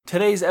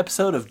Today's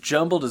episode of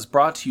Jumbled is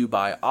brought to you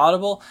by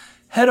Audible.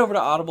 Head over to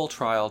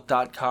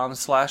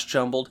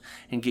audibletrial.com/jumbled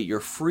and get your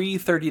free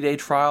 30-day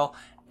trial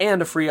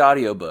and a free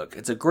audiobook.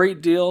 It's a great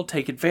deal.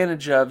 Take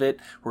advantage of it.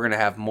 We're going to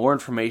have more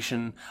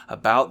information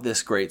about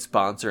this great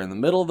sponsor in the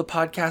middle of the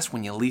podcast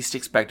when you least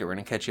expect it. We're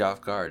going to catch you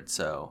off guard.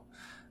 So,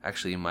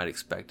 actually, you might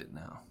expect it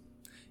now.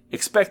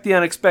 Expect the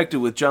unexpected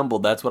with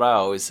Jumbled. That's what I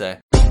always say.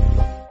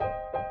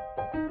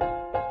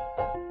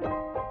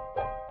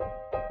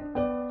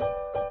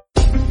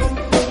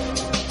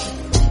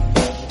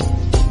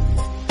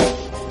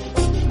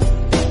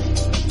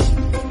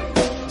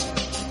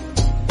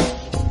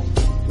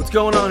 What's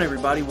going on,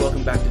 everybody?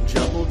 Welcome back to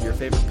Jumbled, your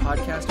favorite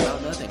podcast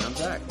about nothing. I'm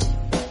Zach.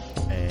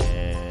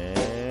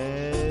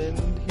 And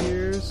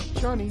here's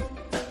Johnny.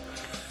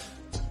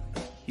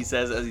 He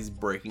says as he's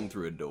breaking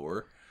through a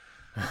door.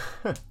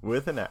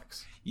 With an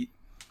axe.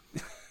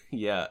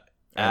 Yeah.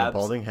 And a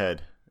balding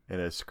head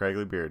and a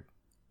scraggly beard.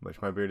 Which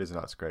my beard is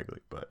not scraggly,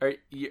 but...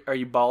 Are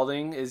you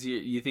balding?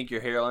 You think your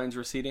hairline's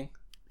receding?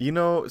 You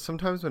know,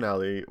 sometimes when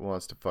Allie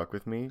wants to fuck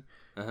with me,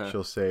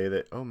 she'll say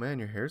that, oh man,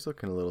 your hair's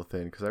looking a little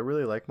thin. Because I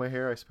really like my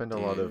hair. I spend a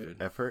lot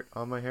of effort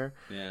on my hair.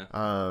 Yeah.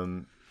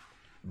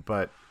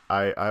 But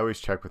I always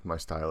check with my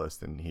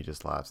stylist and he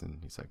just laughs and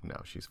he's like, no,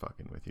 she's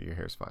fucking with you. Your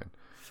hair's fine.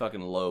 Fucking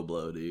low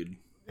blow, dude.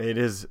 It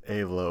is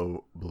a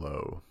low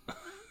blow.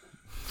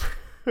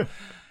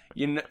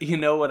 You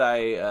know what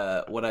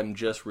I'm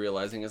just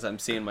realizing is I'm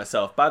seeing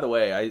myself. By the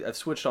way, I've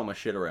switched all my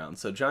shit around.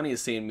 So Johnny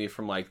is seeing me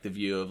from like the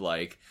view of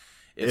like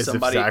if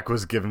Zach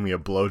was giving me a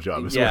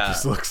blowjob is what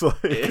this looks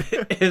like.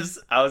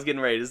 I was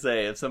getting ready to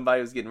say if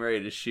somebody was getting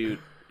ready to shoot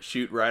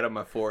right on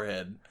my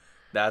forehead,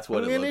 that's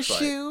what it looks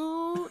like.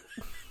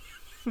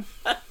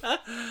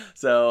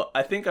 So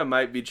I think I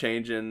might be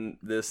changing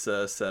this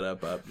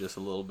setup up just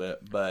a little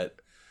bit, but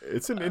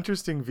it's an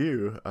interesting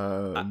view.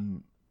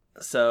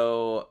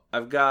 So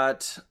I've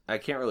got, I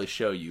can't really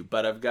show you,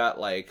 but I've got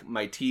like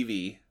my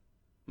TV,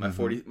 my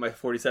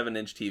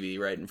 47-inch TV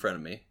right in front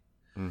of me.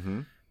 Mm-hmm.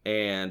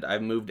 And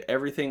I've moved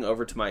everything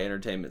over to my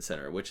entertainment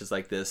center, which is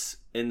like this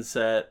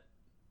inset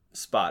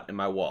spot in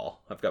my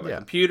wall. I've got my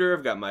computer,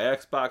 I've got my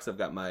Xbox, I've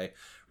got my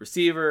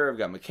receiver, I've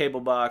got my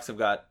cable box, I've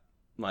got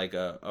like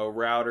a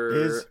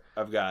router,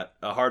 I've got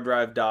a hard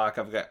drive dock,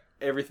 I've got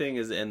everything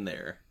is in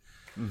there.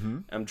 Mm-hmm.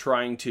 I'm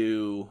trying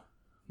to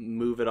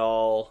move it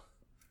all,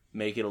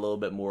 make it a little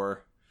bit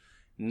more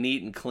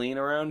neat and clean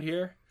around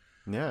here.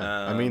 Yeah,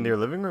 I mean, your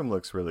living room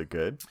looks really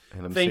good.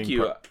 And I'm thank seeing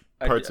you.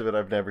 Parts of it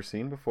I've never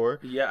seen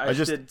before. Yeah, I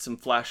just did some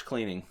flash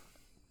cleaning.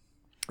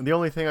 The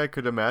only thing I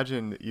could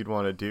imagine that you'd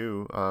want to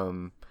do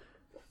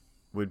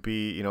would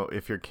be, you know,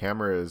 if your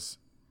camera is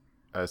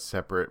a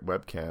separate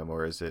webcam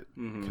or is it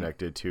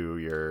connected to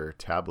your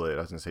tablet, I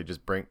was gonna say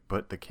just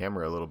put the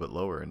camera a little bit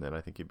lower and then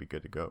I think you'd be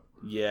good to go.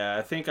 Yeah,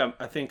 I think I'm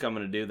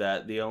gonna do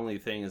that. The only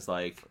thing is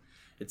like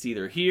it's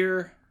either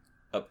here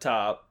up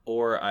top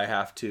or I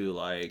have to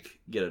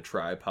like get a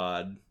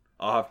tripod.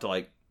 I'll have to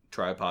like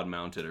tripod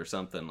mount it or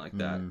something like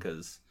that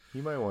because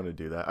you might want to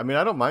do that. I mean,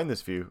 I don't mind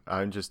this view.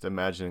 I'm just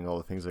imagining all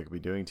the things I could be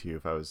doing to you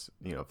if I was,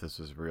 you know, if this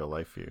was real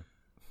life view.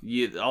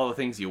 All the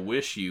things you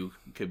wish you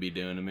could be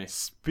doing to me.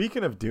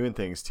 Speaking of doing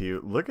things to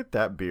you, look at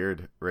that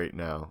beard right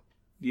now.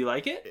 Do you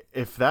like it?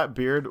 If that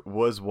beard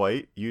was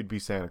white, you'd be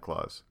Santa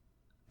Claus.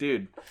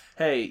 Dude,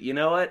 hey, you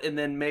know what? And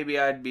then maybe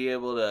I'd be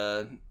able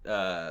to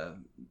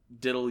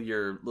diddle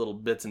your little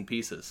bits and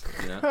pieces,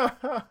 you know?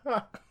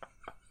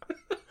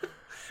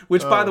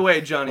 Which, by the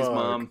way, Johnny's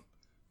mom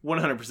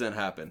 100%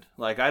 happened.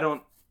 Like, I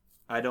don't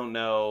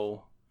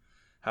know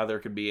how there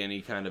could be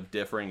any kind of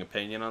differing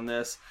opinion on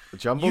this. The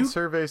Jumbled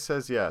survey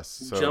says yes.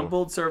 So.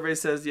 Jumbled survey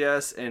says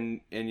yes, and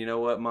you know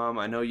what, Mom?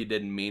 I know you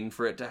didn't mean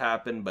for it to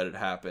happen, but it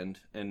happened.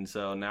 And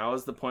so now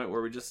is the point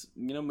where we just,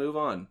 you know, move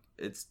on.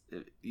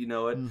 You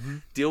know what?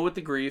 Deal with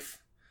the grief.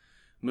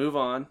 Move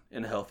on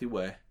in a healthy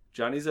way.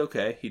 Johnny's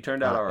okay. He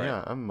turned out all right.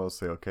 Yeah, I'm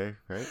mostly okay,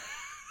 right?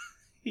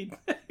 He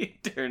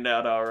turned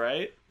out all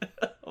right.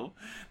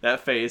 That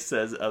face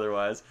says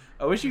otherwise.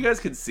 I wish you guys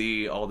could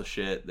see all the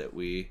shit that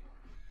we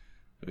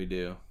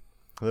do.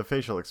 The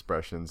facial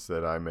expressions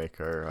that I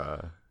make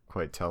are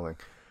quite telling.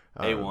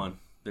 A1.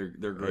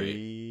 They're great.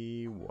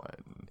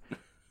 A1.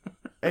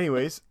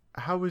 Anyways,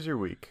 how was your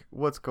week?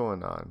 What's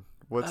going on?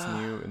 What's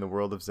new in the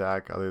world of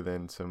Zach other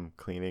than some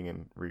cleaning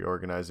and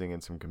reorganizing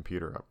and some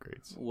computer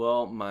upgrades?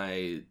 Well,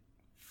 my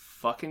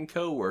fucking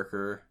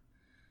coworker,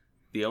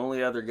 the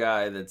only other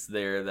guy that's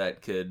there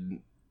that could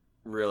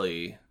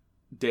really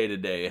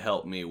day-to-day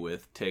help me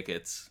with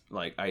tickets,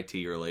 like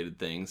IT-related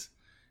things,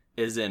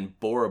 is in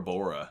Bora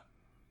Bora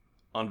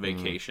on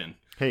vacation.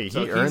 Hey,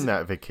 he earned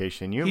that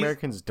vacation. You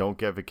Americans don't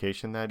get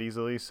vacation that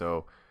easily,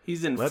 so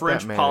he's in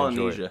French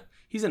Polynesia.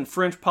 He's in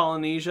French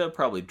Polynesia,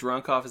 probably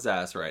drunk off his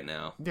ass right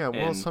now. Yeah,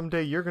 well,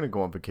 someday you're going to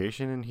go on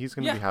vacation, and he's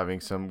going to be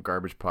having some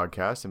garbage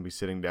podcast and be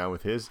sitting down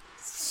with his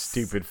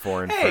stupid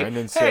foreign friend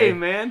and say... Hey,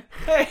 man.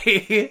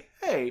 Hey.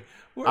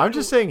 I'm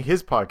just saying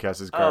his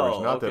podcast is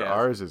garbage, not that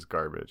ours is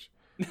garbage.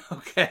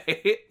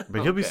 Okay.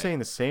 But he'll be saying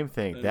the same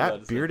thing.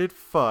 That bearded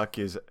fuck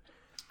is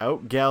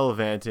out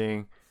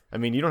gallivanting I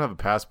mean, you don't have a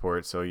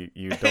passport, so you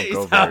don't He's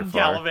go very out far.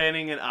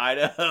 gallivanting in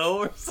Idaho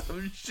or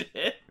some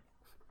shit.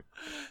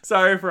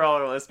 Sorry for all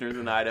our listeners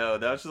in Idaho.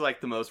 That was just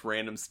like the most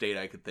random state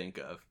I could think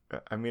of.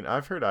 I mean,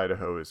 I've heard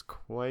Idaho is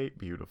quite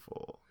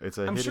beautiful. It's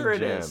a I'm hidden sure it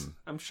gem. is.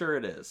 I'm sure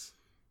it is.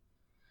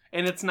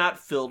 And it's not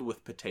filled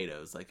with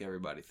potatoes like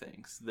everybody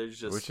thinks. There's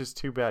just Which is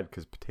too bad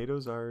because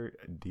potatoes are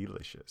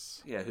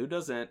delicious. yeah. Who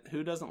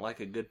doesn't like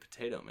a good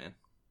potato, man?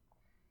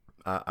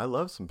 I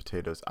love some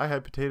potatoes. I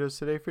had potatoes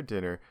today for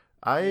dinner.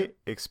 I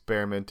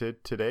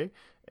experimented today,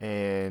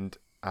 and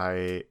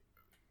I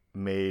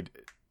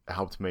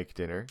helped make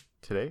dinner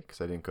today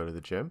because I didn't go to the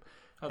gym.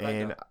 How'd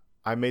that go?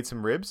 I made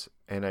some ribs,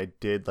 and I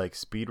did like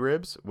speed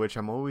ribs, which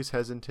I'm always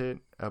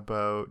hesitant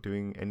about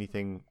doing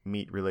anything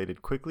meat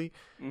related quickly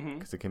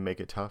because it can make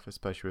it tough,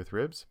 especially with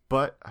ribs.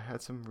 But I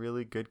had some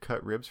really good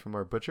cut ribs from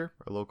our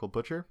local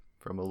butcher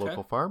from a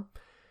local farm,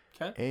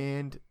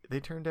 and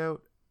they turned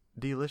out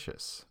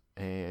delicious.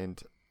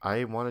 And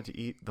I wanted to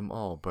eat them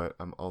all, but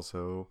I'm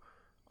also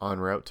en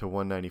route to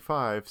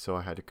 195, so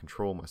I had to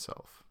control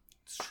myself.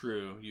 It's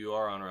true. You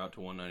are en route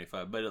to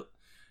 195, but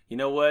you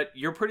know what?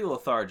 You're pretty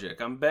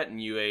lethargic. I'm betting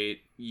you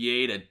ate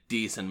a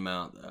decent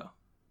amount though.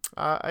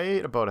 I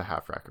ate about a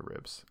half rack of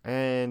ribs,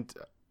 and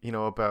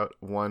about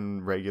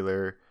one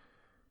regular,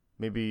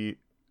 maybe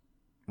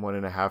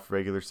 1.5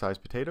 regular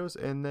sized potatoes,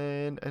 and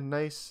then a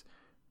nice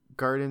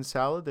garden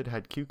salad that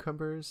had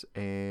cucumbers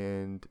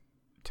and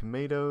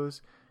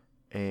tomatoes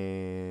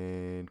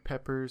and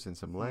peppers and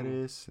some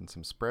lettuce and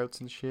some sprouts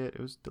and shit.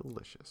 It was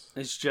delicious.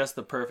 It's just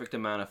the perfect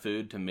amount of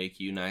food to make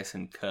you nice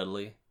and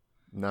cuddly.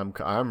 No,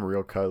 I'm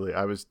real cuddly.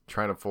 I was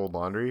trying to fold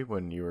laundry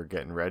when you were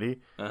getting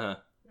ready, and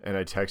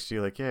I texted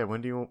you like, "Yeah,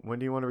 when do you want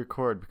to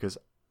record?" Because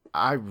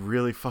I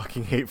really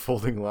fucking hate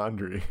folding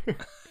laundry.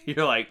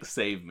 You're like,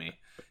 save me,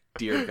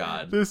 dear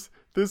God.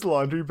 This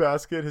laundry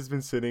basket has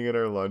been sitting in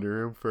our laundry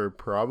room for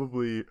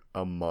probably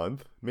a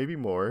month, maybe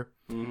more.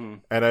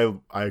 And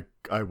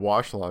I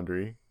wash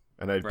laundry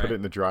and I put it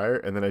in the dryer,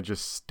 and then I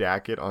just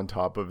stack it on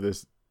top of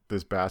this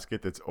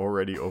basket that's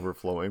already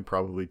overflowing,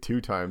 probably 2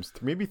 times,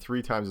 maybe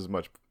 3 times as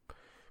much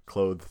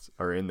clothes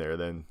are in there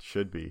than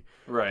should be.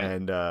 Right.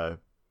 And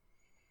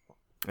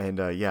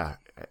yeah,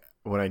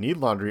 when I need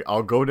laundry,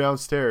 I'll go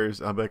downstairs.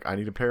 I'm like, I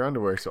need a pair of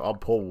underwear, so I'll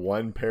pull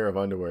 1 pair of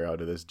underwear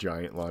out of this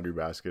giant laundry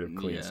basket of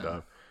clean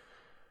stuff.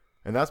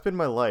 And that's been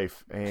my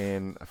life.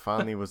 And I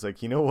finally was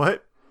like, you know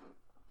what?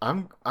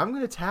 I'm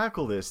gonna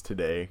tackle this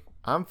today.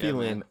 I'm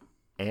feeling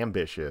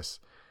ambitious.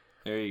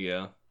 There you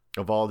go.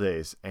 Of all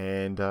days.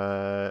 And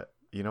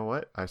you know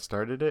what? I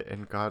started it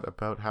and got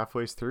about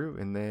halfway through,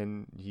 and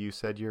then you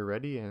said you're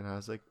ready, and I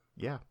was like,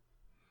 yeah,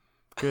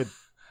 good.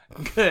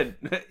 Good.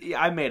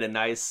 I made a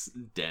nice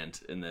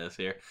dent in this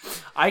here.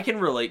 I can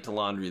relate to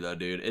laundry though,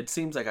 dude. It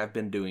seems like I've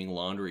been doing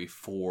laundry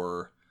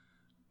for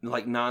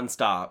like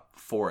nonstop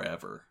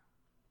forever.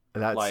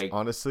 That's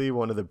honestly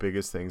one of the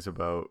biggest things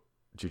about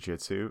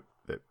jiu-jitsu.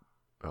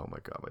 Oh my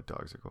god, my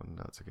dogs are going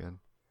nuts again.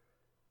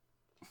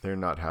 They're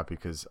not happy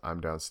because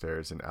I'm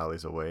downstairs and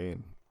Allie's away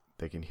and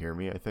they can hear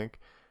me, I think.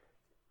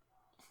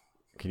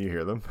 Can you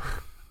hear them?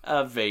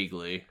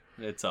 Vaguely.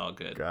 It's all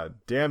good. God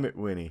damn it,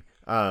 Winnie.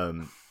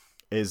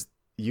 Is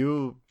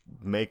you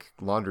make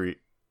laundry,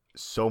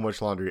 so much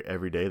laundry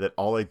every day that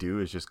all I do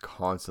is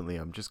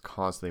I'm just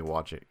constantly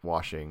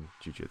washing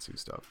jiu-jitsu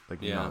stuff, like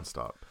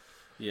nonstop.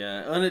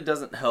 Yeah, and it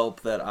doesn't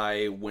help that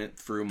I went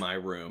through my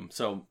room,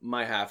 so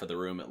my half of the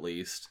room at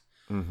least.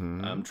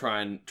 I'm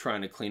trying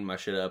to clean my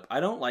shit up. I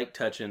don't like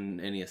touching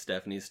any of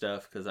Stephanie's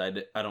stuff because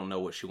I don't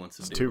know what she wants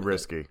to do. It's too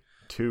risky.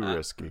 Too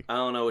risky. I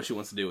don't know what she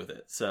wants to do with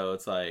it. So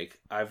it's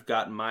like I've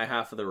gotten my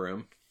half of the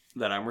room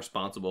that I'm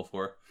responsible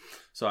for.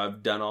 So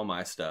I've done all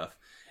my stuff,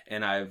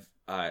 and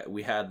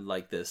we had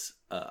like this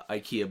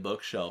IKEA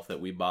bookshelf that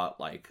we bought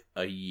like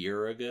a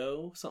year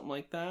ago, something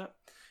like that.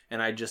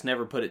 And I just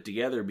never put it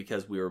together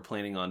because we were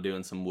planning on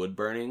doing some wood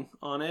burning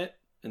on it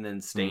and then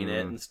stain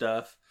it and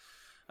stuff.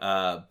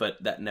 But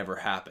that never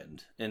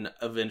happened. And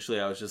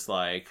eventually I was just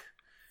like,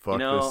 fuck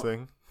this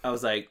thing. I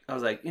was like,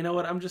 you know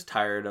what? I'm just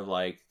tired of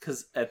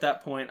because at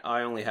that point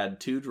I only had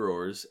 2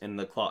 drawers in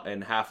the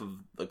and half of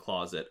the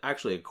closet,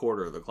 actually a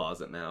quarter of the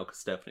closet now,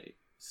 because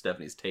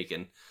Stephanie's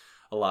taken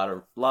a lot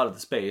of the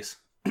space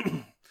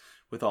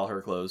with all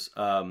her clothes.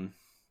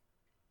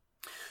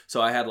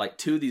 So I had like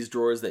 2 of these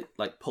drawers that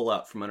like pull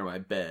out from under my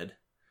bed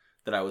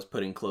that I was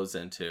putting clothes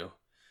into,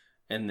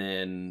 and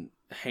then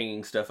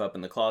hanging stuff up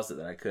in the closet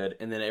that I could,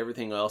 and then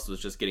everything else was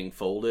just getting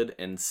folded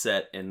and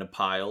set into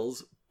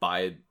piles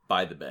by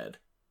the bed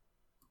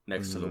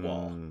next to the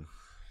wall.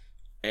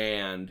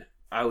 And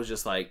I was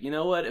just like, you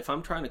know what? If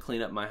I'm trying to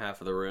clean up my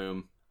half of the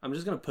room, I'm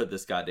just gonna put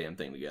this goddamn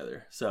thing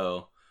together.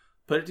 So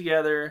put it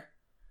together.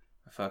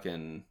 I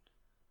fucking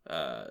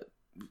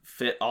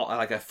fit all,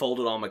 like I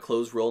folded all my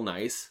clothes real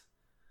nice.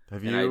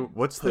 Have you?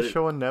 What's the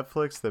show on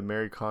Netflix? The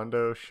Marie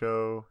Kondo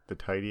show, the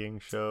tidying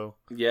show.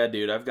 Yeah,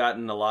 dude, I've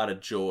gotten a lot of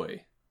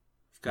joy.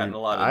 I've gotten a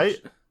lot of.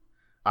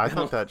 I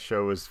thought that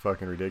show was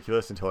fucking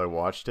ridiculous until I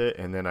watched it,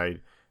 and then I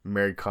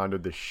Marie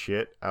Kondo'd the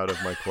shit out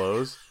of my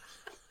clothes.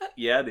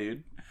 Yeah,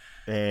 dude.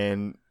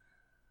 And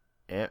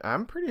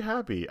I'm pretty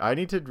happy. I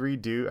need to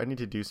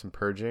do some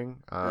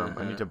purging.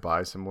 I need to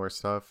buy some more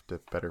stuff, to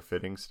better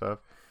fitting stuff.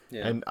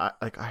 Yeah. And I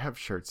have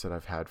shirts that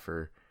I've had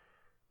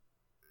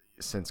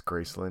since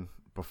Graceland,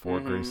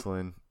 before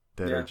Graceland,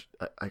 that are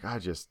I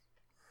just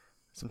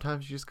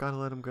sometimes you just gotta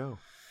let them go.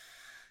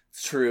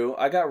 It's true.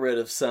 I got rid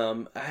of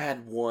some. I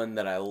had one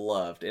that I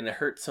loved, and it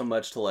hurt so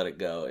much to let it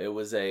go. It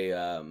was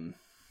I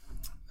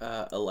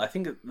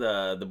think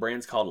the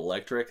brand's called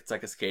Electric. It's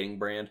like a skating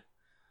brand.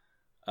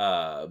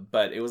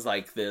 But it was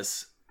like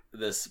this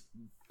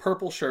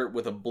purple shirt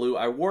with a blue.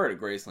 I wore it at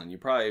Graceland.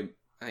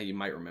 You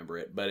might remember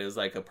it, but it was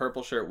like a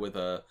purple shirt with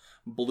a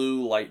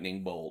blue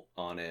lightning bolt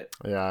on it.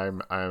 Yeah,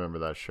 I remember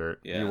that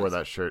shirt. Yeah, you wore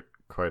that shirt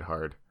quite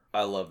hard.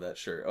 I love that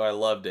shirt. Oh, I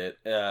loved it.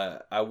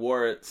 I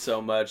wore it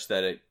so much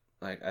that it,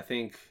 like, I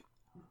think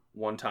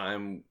one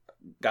time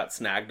got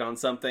snagged on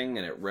something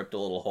and it ripped a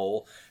little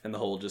hole, and the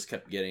hole just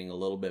kept getting a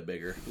little bit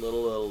bigger,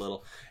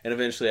 little, and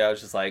eventually I was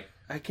just like,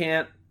 I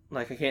can't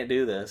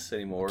do this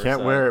anymore. You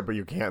can't wear it, but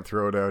you can't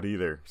throw it out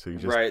either. So you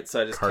just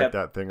so I just cart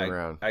that thing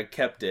around. I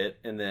kept it,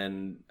 and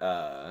then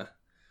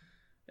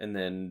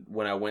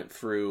when I went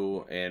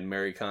through and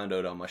Mary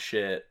Kondo'd on my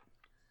shit,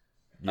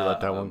 you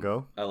let that one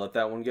go? I let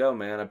that one go,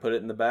 man. I put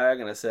it in the bag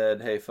and I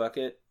said, hey, fuck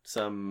it.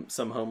 Some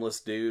homeless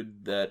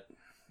dude that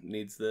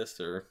needs this,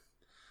 or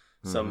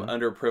some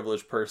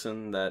underprivileged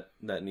person that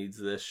needs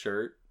this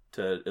shirt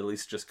to at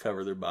least just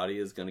cover their body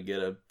is going to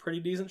get a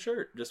pretty decent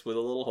shirt just with a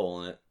little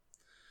hole in it.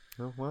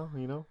 Oh, well,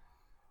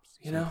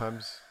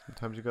 sometimes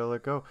you gotta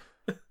let go.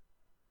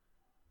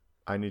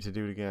 I need to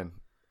do it again,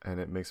 and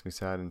it makes me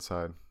sad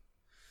inside.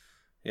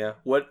 Yeah.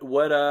 What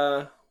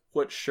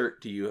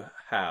shirt do you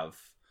have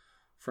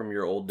from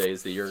your old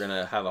days that you're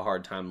gonna have a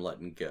hard time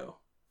letting go?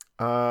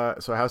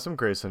 So I have some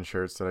Graceland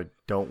shirts that I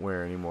don't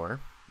wear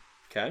anymore.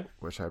 Okay.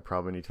 Which I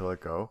probably need to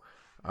let go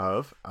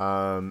of.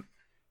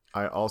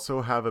 I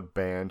also have a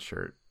band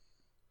shirt.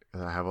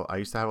 I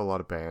used to have a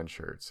lot of band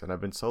shirts, and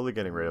I've been slowly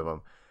getting rid of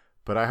them.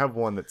 But I have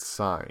one that's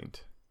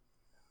signed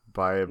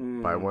by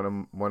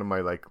one of my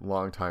like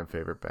longtime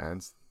favorite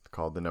bands,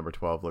 called The Number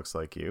 12 Looks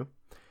Like You.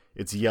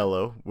 It's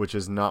yellow, which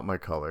is not my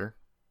color,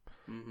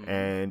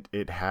 and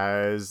it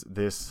has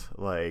this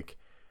like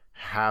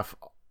half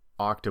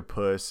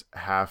octopus,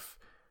 half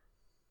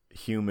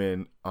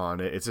human on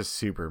it. It's a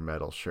super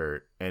metal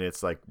shirt, and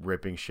it's like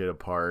ripping shit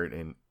apart,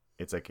 and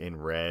it's like in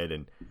red,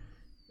 and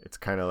it's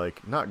kind of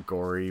like not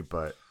gory,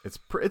 but it's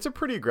a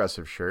pretty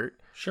aggressive shirt.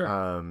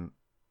 Sure.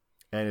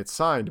 And it's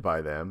signed by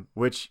them,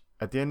 which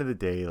at the end of the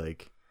day,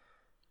 like,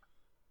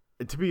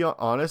 to be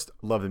honest,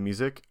 love the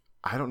music.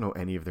 I don't know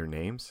any of their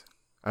names.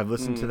 I've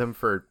listened to them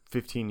for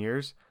 15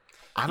 years.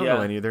 I don't know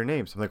any of their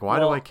names. I'm like, why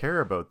do I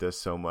care about this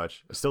so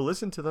much? I still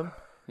listen to them.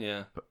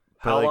 Yeah. But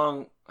how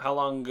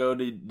long ago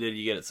did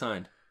you get it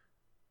signed?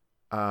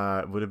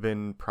 It would have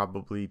been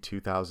probably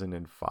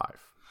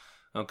 2005.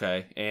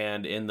 Okay.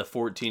 And in the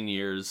 14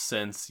 years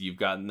since you've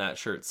gotten that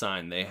shirt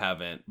signed, they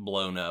haven't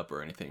blown up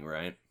or anything,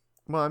 right?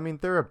 Well, I mean,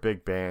 they're a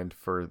big band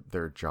for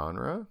their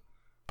genre,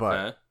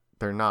 but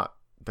they're not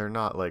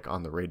like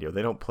on the radio.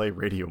 They don't play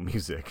radio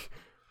music.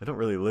 I don't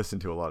really listen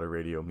to a lot of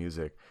radio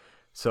music.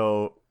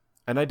 So,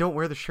 and I don't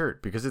wear the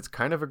shirt because it's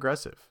kind of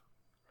aggressive.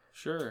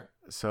 Sure.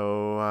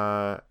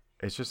 So,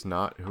 it's just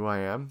not who I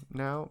am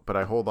now, but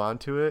I hold on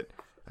to it.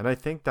 And I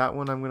think that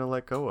one I'm going to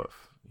let go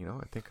of. You know,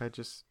 I think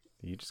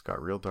you just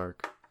got real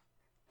dark.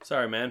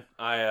 Sorry, man.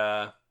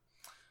 My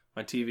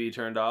TV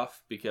turned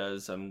off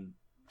because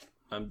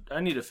I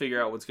need to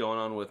figure out what's going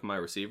on with my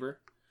receiver.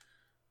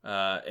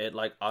 It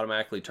like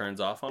automatically turns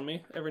off on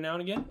me every now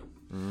and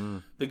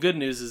again. The good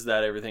news is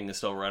that everything is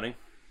still running,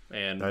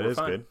 and that we're is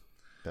fine. good.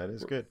 That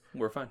is good.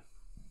 We're fine.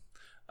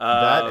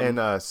 That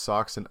and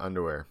socks and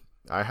underwear.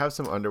 I have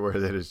some underwear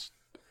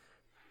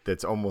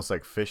that's almost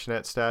like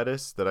fishnet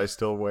status that I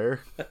still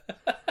wear.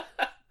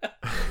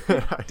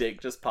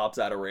 Dick just pops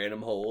out of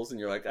random holes, and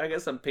you're like, I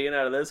guess I'm peeing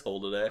out of this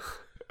hole today.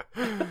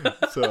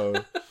 So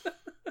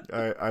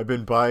I've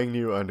been buying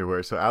new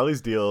underwear. So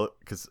Allie's deal,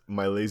 because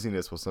my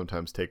laziness will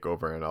sometimes take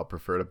over, and I'll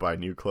prefer to buy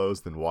new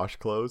clothes than wash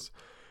clothes.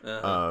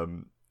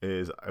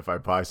 Is if I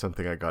buy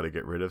something, I got to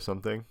get rid of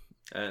something.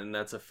 And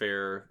that's a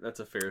fair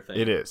thing.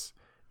 It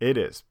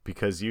is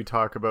because you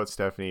talk about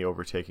Stephanie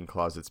overtaking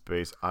closet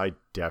space. I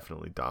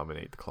definitely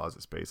dominate the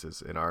closet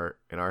spaces in our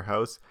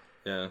house.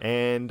 Yeah.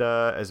 And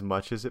as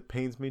much as it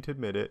pains me to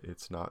admit it,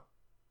 it's not.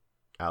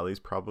 Allie's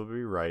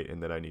probably right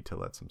in that I need to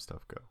let some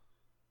stuff go.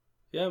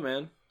 Yeah,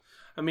 man.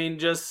 I mean,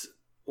 just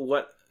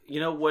what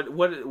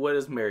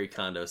does Mary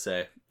Kondo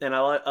say? And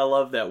I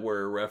love that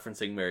we're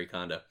referencing Mary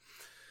Kondo.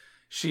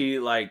 She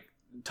like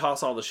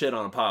toss all the shit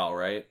on a pile,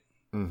 right?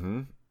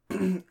 Mm-hmm.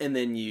 and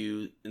then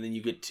you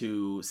get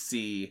to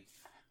see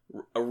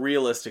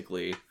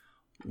realistically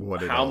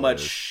how much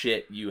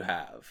shit you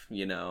have,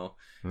 you know,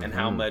 and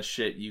how much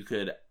shit you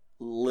could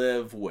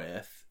live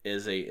with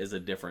is a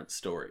different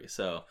story.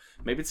 So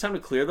maybe it's time to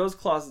clear those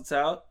closets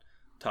out,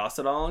 toss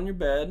it all on your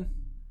bed,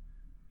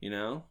 you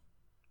know.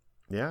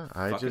 Yeah,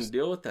 I just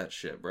deal with that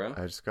shit, bro.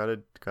 I just gotta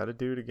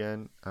do it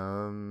again.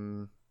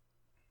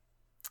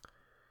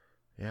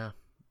 Yeah,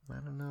 I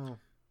don't know.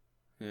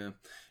 Yeah.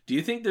 Do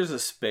you think there's a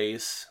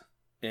space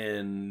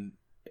in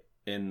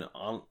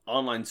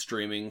online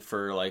streaming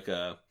for like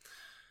a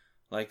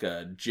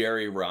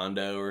Jerry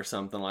Rondo or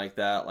something like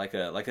that, like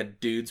a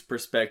dude's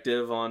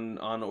perspective on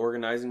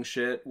organizing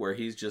shit, where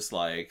he's just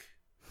like,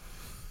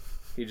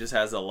 he just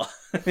has a lot,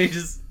 he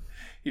just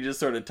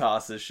sort of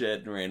tosses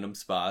shit in random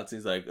spots.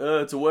 He's like, oh,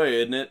 it's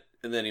away, isn't it?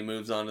 And then he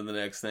moves on to the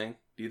next thing.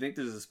 Do you think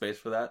there's a space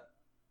for that?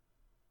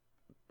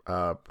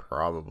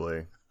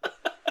 Probably.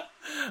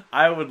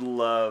 I would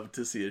love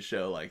to see a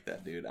show like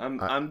that, dude. I'm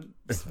watching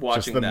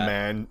just the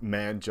that.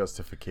 man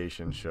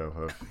justification show.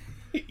 Huh?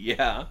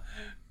 Yeah.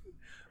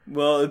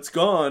 Well, it's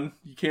gone.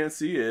 You can't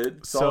see it.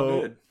 It's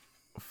all good.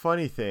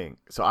 Funny thing.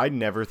 So I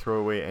never throw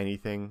away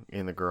anything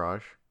in the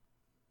garage.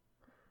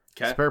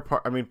 Okay.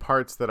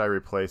 Parts that I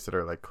replace that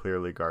are like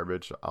clearly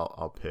garbage,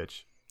 I'll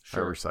pitch.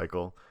 Sure. I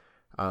recycle.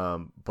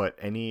 But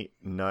any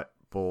nut,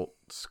 bolt,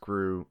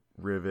 screw,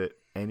 rivet,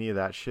 any of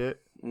that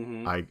shit,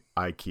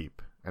 I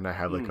keep. And I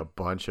have like a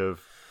bunch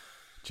of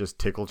just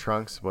tickle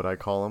trunks, what I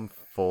call them,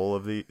 full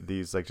of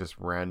these like just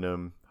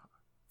random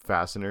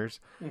fasteners.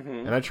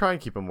 And I try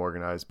and keep them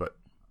organized, but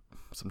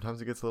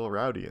sometimes it gets a little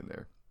rowdy in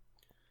there.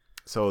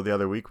 So the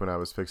other week when I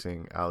was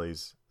fixing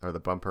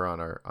the bumper on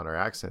our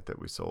Accent that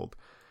we sold,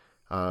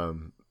 I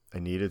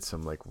needed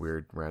some like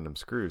weird random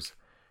screws.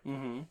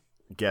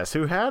 Guess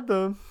who had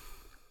them?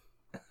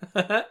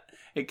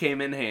 It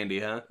came in handy,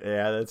 huh?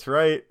 Yeah, that's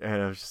right.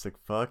 And I was just like,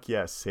 fuck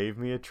yeah, save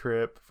me a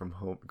trip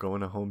from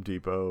going to Home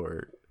Depot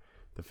or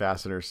the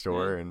fastener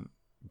store and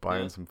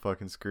buying some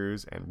fucking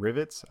screws and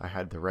rivets. I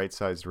had the right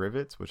sized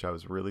rivets, which I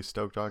was really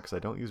stoked on because I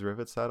don't use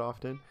rivets that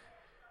often.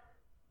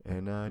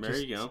 And there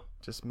you go.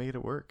 Just made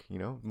it work,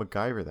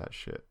 MacGyver that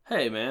shit.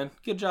 Hey man,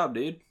 good job,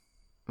 dude.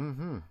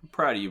 I'm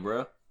proud of you,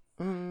 bro.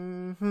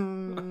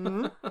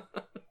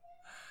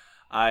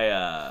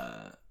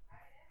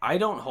 I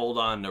don't hold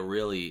on to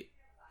really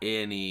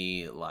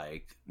any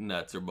like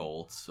nuts or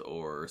bolts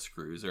or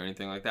screws or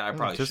anything like that. I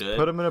probably just should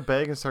put them in a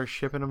bag and start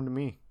shipping them to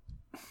me.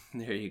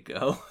 There you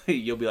go.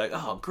 You'll be like,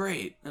 oh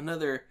great,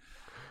 another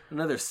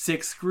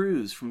 6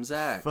 screws from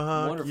Zach.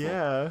 Fuck, wonderful.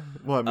 Yeah.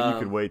 Well, you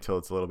could wait till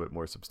it's a little bit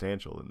more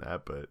substantial than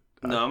that, but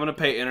no, I'm gonna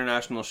pay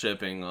international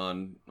shipping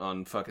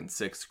on fucking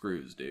 6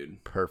 screws,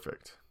 dude.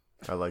 Perfect.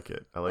 I like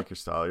it. I like your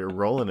style. You're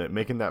rolling it,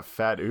 making that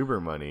fat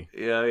Uber money.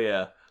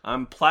 Yeah.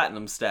 I'm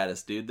platinum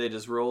status, dude. They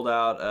just rolled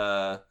out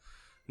a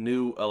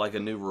new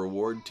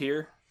reward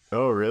tier.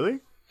 Oh, really?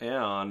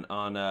 Yeah,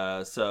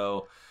 on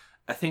so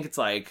I think it's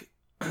like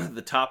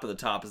the top of the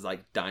top is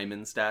like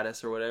diamond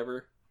status or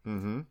whatever.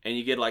 And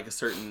you get like a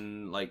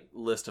certain like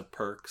list of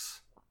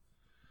perks.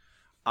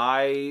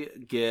 I'm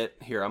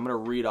gonna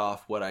read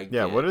off what I get.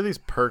 Yeah, what are these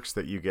perks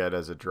that you get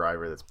as a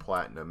driver that's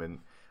platinum? And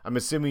I'm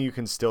assuming you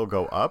can still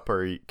go up,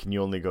 or can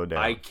you only go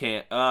down? I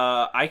can't.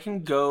 I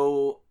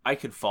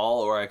could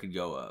fall, or I could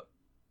go up.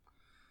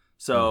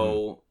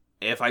 So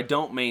if I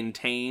don't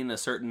maintain a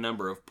certain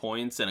number of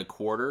points in a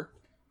quarter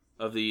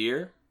of the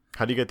year,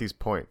 how do you get these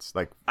points?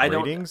 Like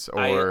ratings,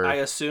 or I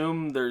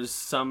assume there's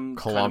some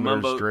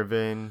kilometers kind of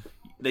driven.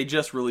 They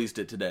just released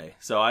it today,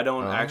 so I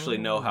don't actually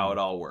know how it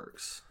all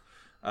works.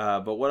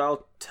 But what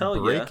I'll tell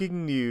you...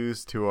 Breaking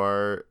news to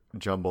our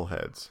jumble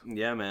heads.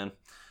 Yeah, man.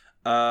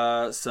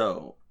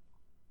 So,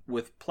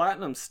 with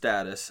platinum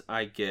status,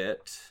 I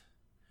get...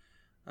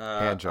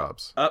 hand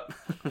jobs.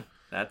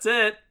 That's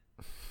it.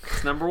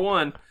 It's number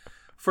 1.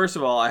 First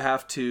of all, I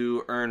have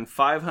to earn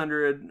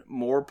 500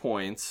 more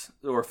points,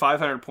 or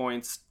 500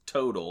 points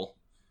total,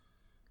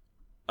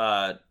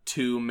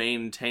 to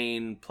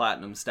maintain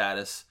platinum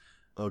status.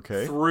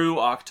 Okay. Through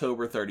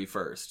October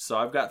 31st. So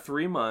I've got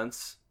 3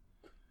 months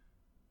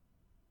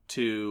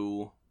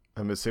to...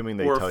 I'm assuming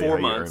they tell you how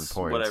you earn points.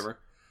 Whatever.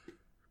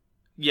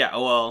 Yeah,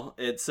 well,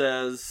 it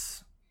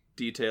says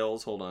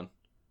details. Hold on.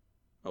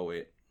 Oh,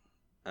 wait.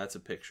 That's a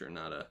picture,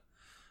 not a...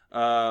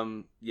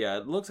 yeah,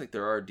 it looks like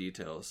there are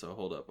details, so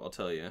hold up. I'll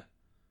tell you.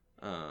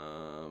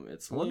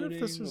 It's loading. I wonder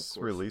if this is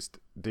released.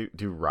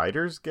 Do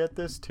riders get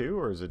this too,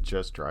 or is it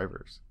just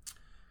drivers?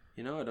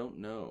 I don't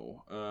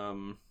know.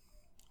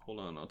 Hold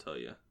on, I'll tell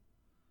you.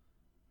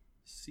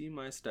 See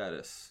my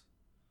status.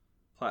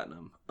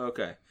 Platinum.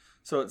 Okay.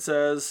 So it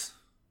says,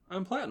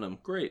 I'm platinum.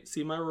 Great.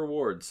 See my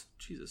rewards.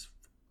 Jesus.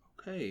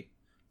 Okay.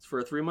 It's for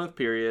a 3-month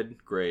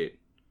period. Great.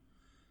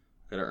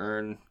 Gotta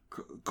earn.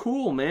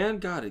 Cool, man.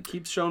 God, it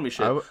keeps showing me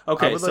shit.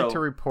 Okay, I would like to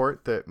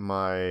report that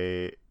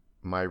my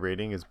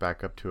rating is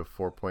back up to a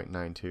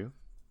 4.92.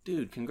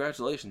 Dude,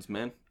 congratulations,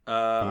 man.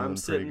 I'm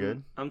pretty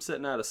good. I'm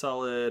sitting at a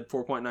solid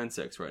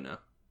 4.96 right now.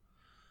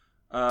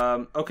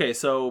 Okay,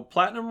 so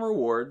platinum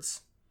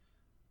rewards,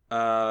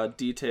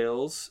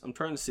 details. I'm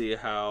trying to see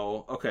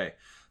how. Okay,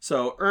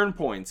 so earn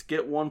points.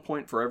 Get 1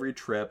 point for every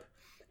trip,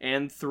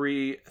 and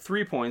three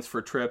points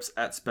for trips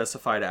at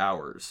specified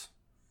hours.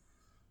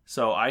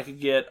 So I could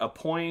get a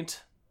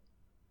point.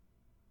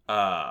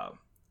 I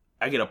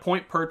get a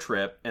point per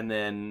trip, and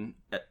then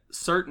at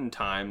certain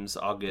times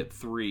I'll get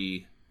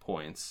 3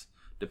 points,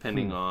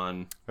 depending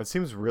on. That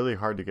seems really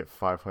hard to get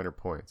 500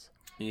 points.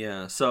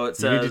 Yeah, so it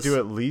says you need to do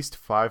at least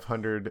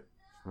 500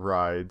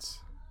 rides.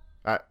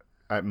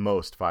 At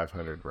most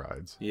 500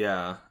 rides.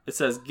 Yeah. It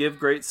says give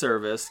great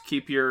service,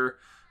 keep your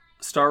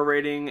star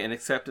rating and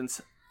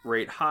acceptance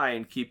rate high,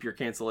 and keep your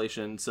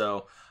cancellation.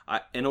 So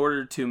in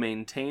order to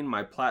maintain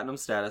my platinum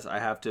status, I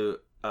have to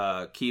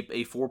keep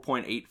a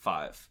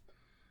 4.85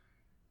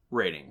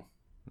 rating.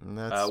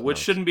 Which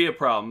shouldn't be a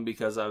problem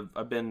because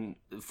I've been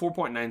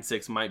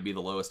 4.96 might be the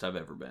lowest I've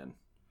ever been.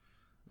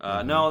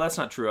 No, that's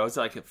not true. I was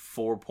like at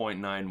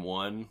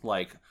 4.91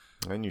 like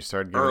and you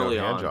started giving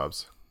out hand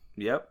jobs.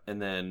 Yep, and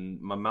then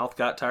my mouth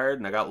got tired,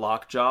 and I got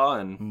lockjaw,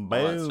 and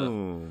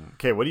boom.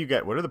 Okay, what do you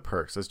get? What are the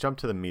perks? Let's jump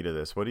to the meat of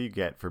this. What do you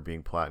get for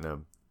being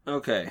platinum?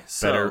 Okay,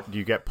 so do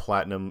you get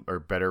platinum or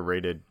better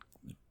rated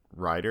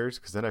riders?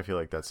 Because then I feel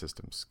like that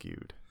system's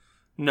skewed.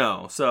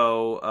 No,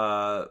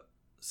 so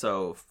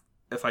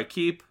if I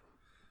keep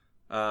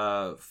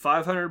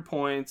 500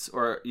 points,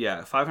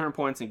 500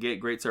 points and get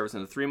great service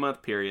in a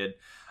 3-month period,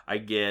 I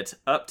get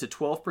up to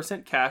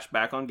 12% cash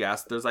back on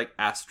gas. There's like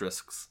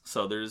asterisks,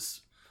 so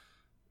there's.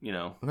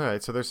 All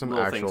right, so there's some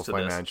actual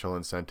financial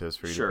incentives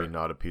for you to be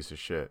not a piece of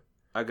shit.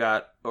 I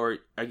get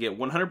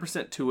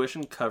 100%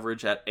 tuition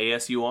coverage at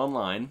ASU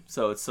Online,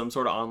 so it's some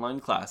sort of online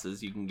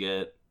classes you can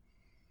get.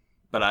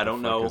 But I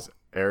don't know.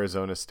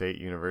 Arizona State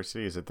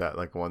University, is it that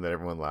like one that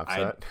everyone laughs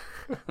at?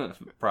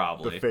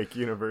 Probably. The fake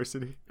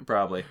university?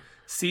 Probably.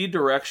 See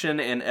direction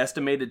and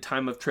estimated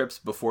time of trips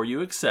before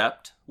you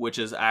accept, which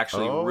is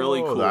actually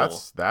really cool.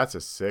 That's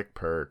a sick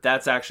perk.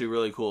 That's actually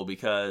really cool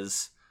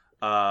because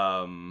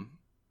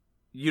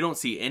you don't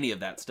see any of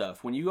that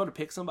stuff. When you go to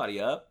pick somebody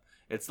up,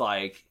 it's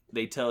like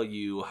they tell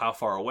you how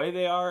far away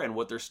they are and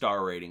what their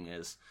star rating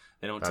is.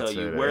 They don't tell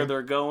you where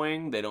they're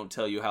going. They don't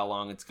tell you how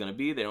long it's going to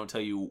be. They don't tell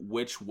you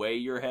which way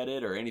you're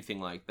headed or anything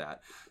like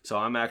that. So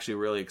I'm actually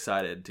really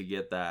excited to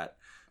get that.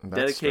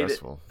 That's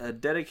stressful.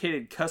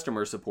 Dedicated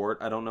customer support.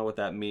 I don't know what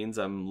that means.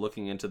 I'm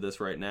looking into this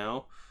right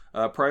now.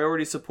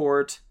 Priority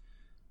support.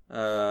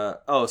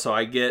 So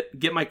I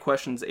get my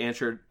questions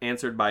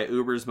answered by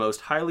Uber's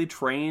most highly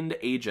trained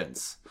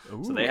agents.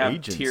 Ooh, so they have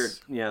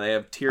agents. They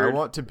have tiered. I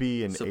want to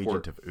be an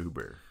support. agent of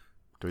Uber.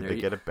 Do they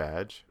get a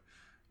badge?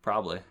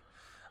 Probably.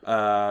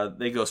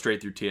 They go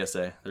straight through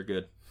TSA. They're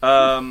good.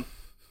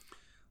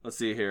 Let's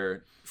see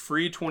here.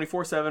 Free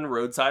 24/7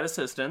 roadside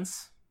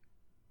assistance.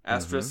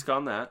 Asterisk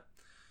on that.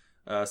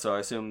 So I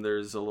assume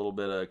there's a little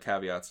bit of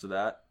caveats to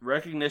that.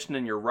 Recognition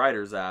in your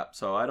Riders app.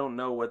 So I don't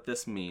know what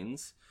this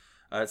means.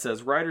 It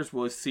says riders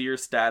will see your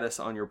status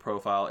on your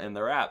profile in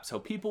their app, so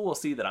people will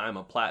see that I'm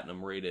a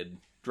platinum rated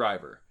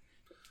driver.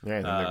 Yeah,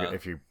 and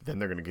then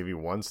they're gonna give you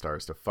 1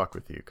 stars to fuck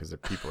with you because the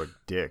people are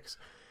dicks.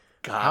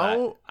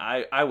 God,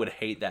 I would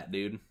hate that,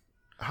 dude.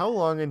 How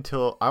long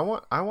until I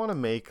want to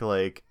make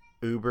like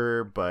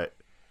Uber, but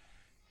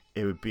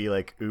it would be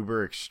like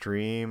Uber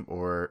Extreme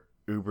or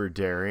Uber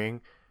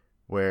Daring,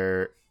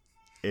 where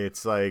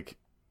it's like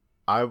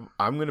I'm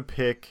gonna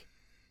pick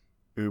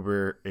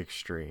Uber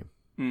Extreme.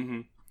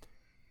 Mm-hmm.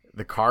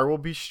 The car will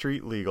be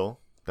street legal.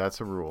 That's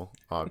a rule,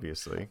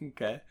 obviously.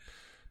 Okay.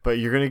 But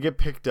you're going to get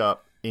picked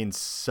up in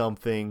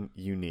something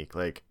unique,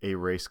 like a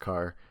race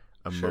car,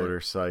 a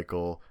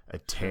motorcycle, a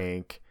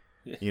tank,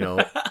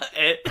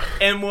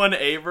 M1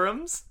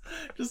 Abrams.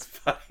 Just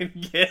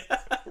fucking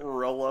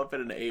roll up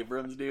in an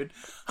Abrams, dude.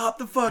 Hop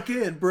the fuck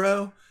in,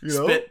 bro.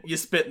 You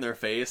spit in their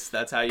face.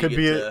 That's how you could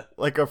be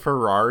like a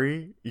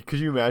Ferrari. Could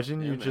you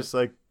imagine? Yeah, just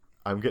like,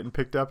 I'm getting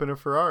picked up in a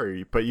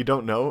Ferrari, but you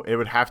don't know. It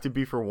would have to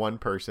be for one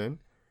person.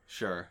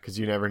 Sure. Because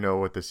you never know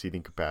what the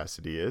seating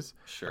capacity is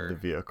of the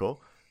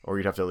vehicle. Or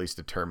you'd have to at least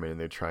determine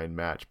and they try and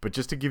match. But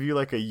just to give you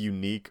like a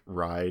unique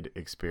ride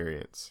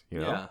experience,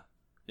 Yeah.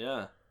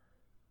 Do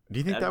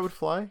you think that would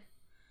fly?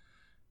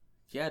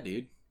 Yeah,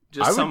 dude.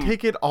 I would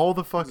take it all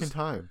the fucking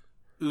time.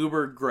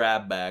 Uber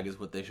grab bag is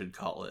what they should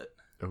call it.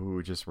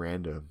 Ooh, just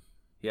random.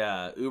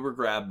 Yeah, Uber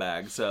grab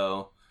bag.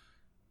 So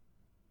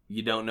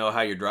you don't know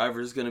how your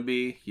driver is going to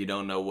be. You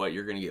don't know what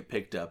you're going to get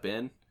picked up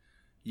in.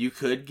 You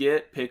could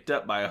get picked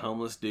up by a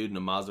homeless dude in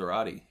a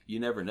Maserati. You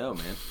never know,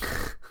 man.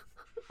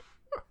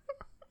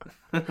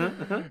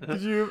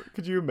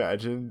 Could you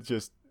imagine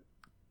just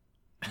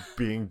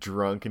being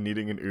drunk and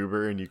needing an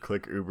Uber and you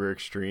click Uber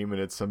Extreme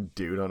and it's some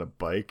dude on a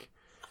bike?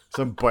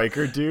 Some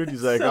biker dude?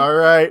 He's like, all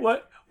right.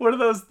 What are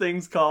those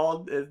things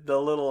called? The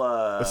little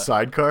a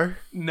sidecar?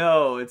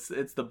 No, it's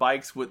the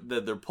bikes with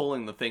they're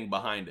pulling the thing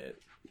behind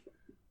it.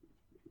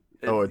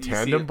 A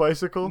tandem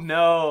bicycle?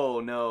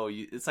 No.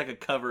 It's like a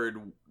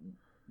covered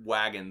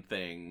wagon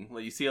thing.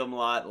 You see them a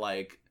lot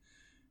like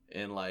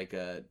in like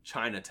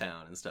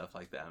Chinatown and stuff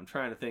like that. I'm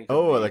trying to think.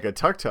 Like a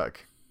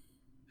tuk-tuk.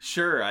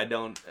 Sure, I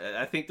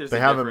think there's they a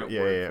have different them.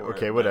 Yeah. word for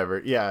okay, it, whatever.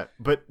 But... Yeah,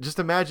 but just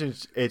imagine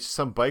it's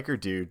some biker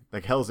dude,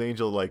 like Hell's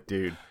Angel like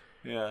dude.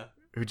 Yeah.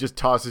 Who just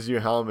tosses you a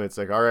helmet. It's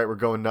like, all right, we're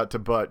going nut to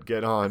butt.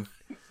 Get on.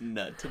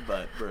 Nut to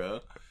butt, bro.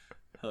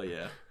 Hell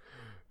yeah.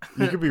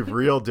 You could be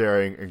real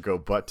daring and go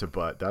butt to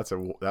butt. That's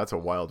a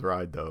wild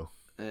ride, though.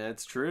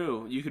 That's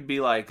true. You could be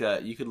like,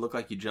 you could look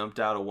like you jumped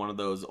out of one of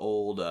those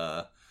old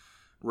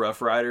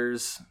Rough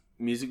Riders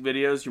music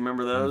videos. You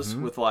remember those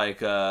with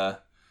like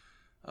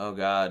Oh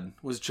God,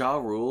 was Ja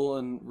Rule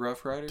and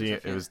Rough Riders?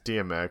 It was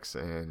DMX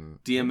and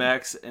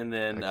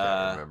then I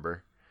can't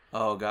remember.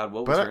 Oh God,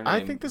 what was her name? But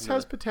I think this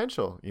has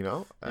potential.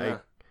 Yeah.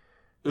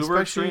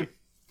 Uber Extreme. Extreme.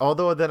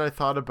 Although then I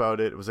thought about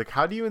it, it was like,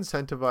 how do you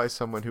incentivize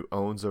someone who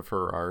owns a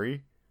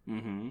Ferrari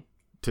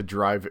to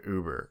drive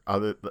Uber?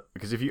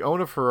 Because if you own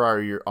a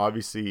Ferrari, you're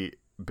obviously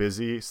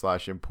busy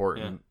 /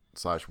 important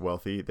 /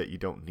 wealthy that you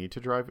don't need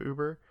to drive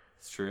Uber.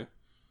 It's true.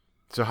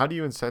 So how do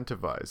you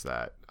incentivize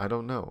that? I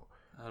don't know.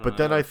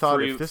 Then I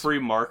thought free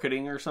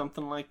marketing or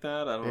something like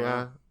that. I don't know.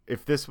 Yeah,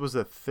 if this was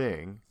a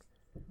thing,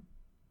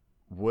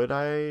 would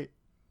I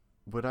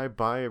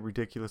buy a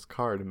ridiculous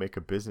car to make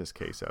a business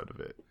case out of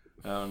it?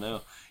 I don't know.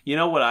 You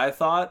know what I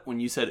thought when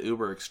you said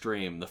Uber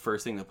Extreme? The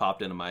first thing that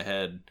popped into my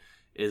head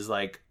is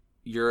like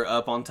you're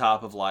up on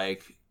top of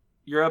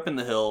you're up in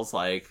the hills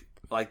like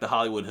the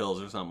Hollywood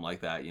Hills or something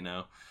like that. You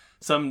know,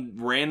 some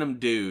random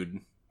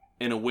dude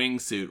in a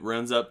wingsuit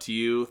runs up to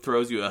you,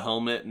 throws you a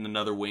helmet and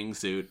another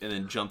wingsuit, and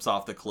then jumps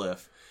off the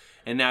cliff.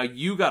 And now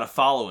you got to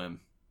follow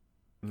him.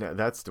 No,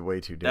 that's way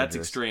too dangerous. That's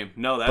extreme.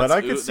 No, that's but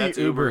I could see that's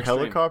Uber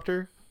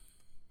helicopter.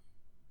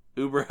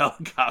 Uber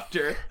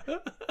helicopter.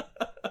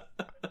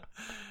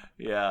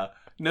 Yeah.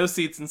 No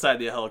seats inside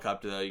the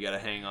helicopter, though. You got to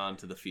hang on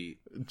to the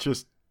feet.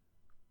 Just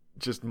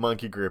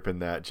monkey gripping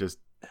that. Just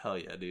hell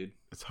yeah, dude.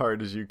 As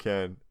hard as you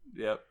can.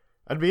 Yep.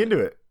 I'd be into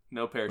it.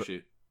 No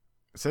parachute.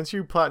 Since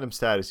you platinum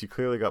status, you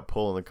clearly got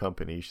pull in the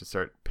company. You should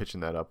start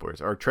pitching that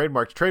upwards. Or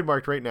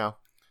trademarked right now.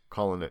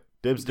 Calling it.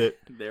 Dibsed it.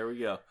 There we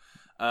go.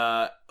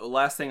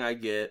 Last thing I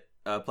get,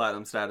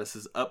 platinum status,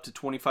 is up to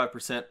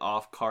 25%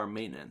 off car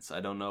maintenance. I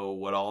don't know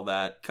what all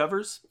that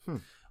covers.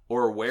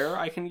 Or where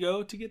I can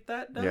go to get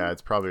that done. Yeah,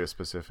 it's probably a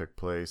specific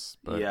place.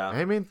 But yeah.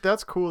 I mean,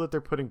 that's cool that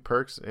they're putting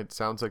perks. It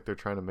sounds like they're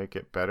trying to make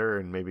it better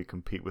and maybe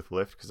compete with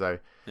Lyft, because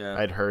I'd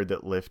heard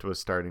that Lyft was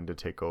starting to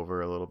take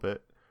over a little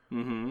bit.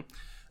 Mm-hmm.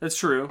 That's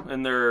true.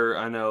 And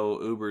I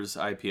know Uber's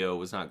IPO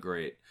was not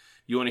great.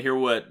 You want to hear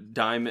what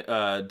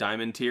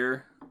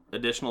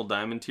additional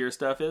diamond tier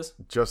stuff is?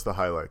 Just the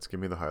highlights. Give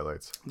me the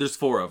highlights. There's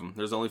 4 of them.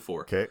 There's only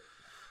 4. Okay.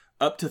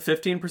 Up to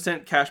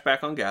 15% cash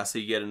back on gas, so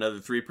you get another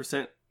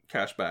 3%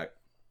 cash back.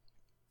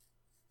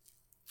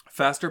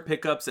 Faster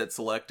pickups at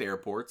select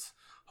airports,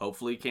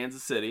 hopefully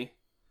Kansas City.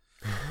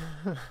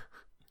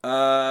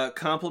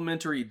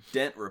 Complimentary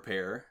dent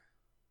repair,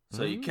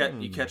 so you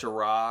catch a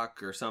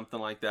rock or something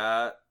like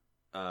that,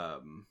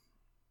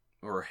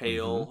 or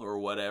hail or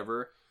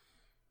whatever.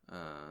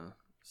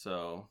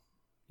 So,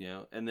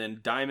 and then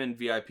Diamond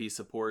VIP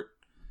support,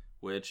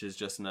 which is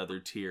just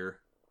another tier,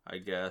 I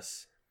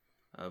guess,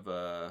 of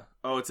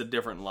it's a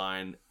different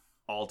line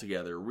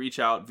altogether. Reach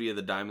out via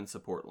the Diamond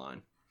support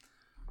line.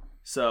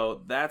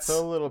 So that's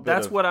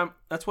what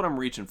I'm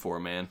reaching for,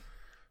 man.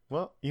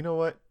 Well, you know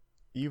what?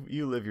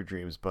 You live your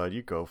dreams, bud.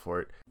 You go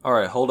for it. All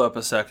right, hold up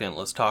a second.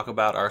 Let's talk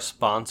about our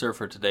sponsor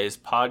for today's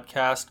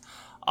podcast,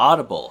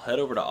 Audible. Head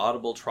over to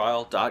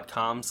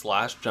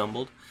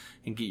audibletrial.com/jumbled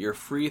and get your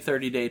free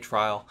 30-day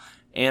trial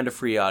and a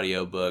free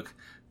audiobook.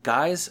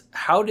 Guys,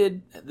 how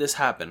did this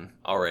happen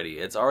already?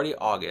 It's already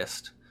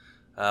August.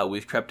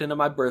 We've crept into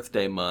my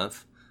birthday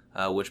month,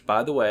 which,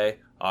 by the way,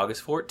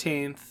 August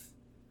 14th.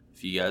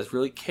 If you guys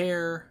really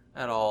care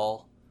at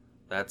all,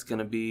 that's going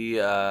to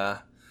be, I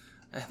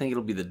think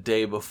it'll be the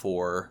day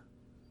before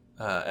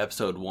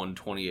episode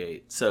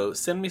 128. So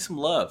send me some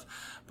love.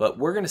 But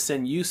we're going to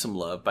send you some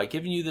love by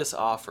giving you this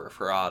offer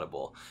for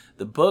Audible.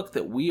 The book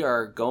that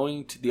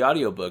the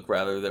audiobook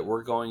rather, that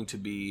we're going to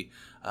be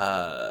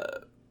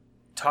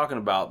talking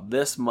about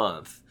this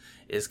month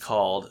is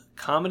called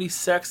Comedy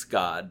Sex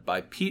God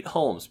by Pete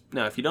Holmes.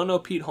 Now, if you don't know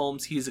Pete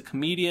Holmes, he's a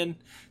comedian,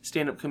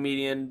 stand-up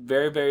comedian,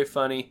 very, very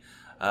funny.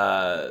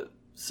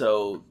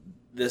 So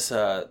this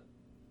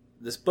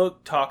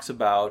book talks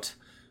about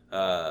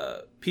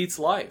Pete's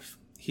life.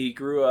 He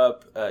grew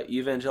up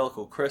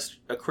evangelical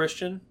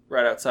Christian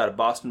right outside of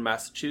Boston,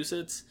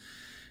 Massachusetts,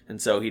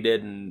 and so he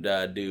didn't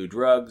do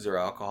drugs or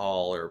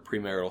alcohol or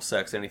premarital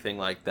sex, anything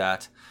like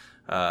that.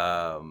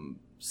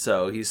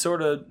 So he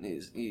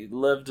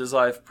lived his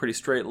life pretty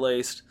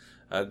straight-laced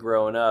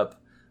growing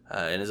up.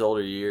 In his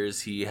older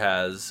years,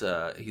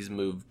 he's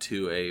moved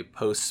to a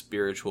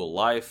post-spiritual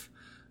life.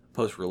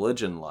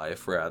 Post-religion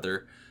life,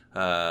 rather.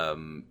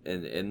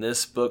 And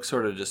this book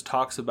sort of just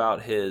talks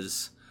about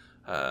his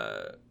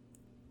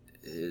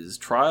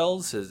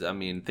trials,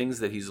 things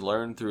that he's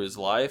learned through his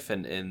life,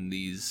 and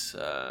these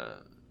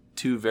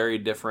 2 very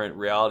different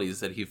realities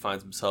that he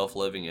finds himself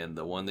living in.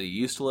 The one that he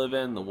used to live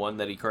in, the one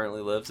that he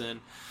currently lives in.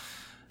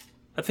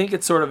 I think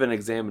it's sort of an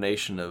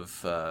examination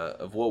of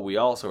what we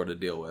all sort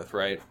of deal with,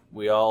 right?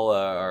 We all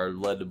are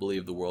led to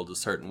believe the world a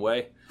certain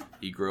way.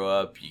 You grow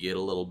up, you get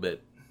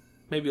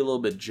maybe a little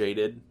bit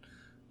jaded.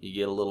 You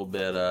get a little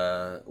bit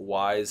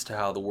wise to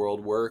how the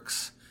world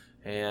works,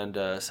 and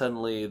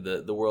suddenly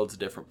the world's a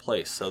different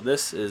place. So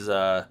this is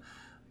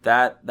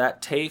that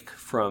take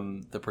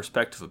from the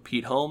perspective of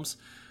Pete Holmes.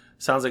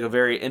 Sounds like a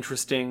very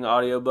interesting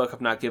audiobook.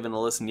 I've not given a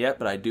listen yet,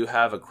 but I do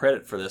have a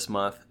credit for this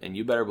month, and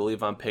you better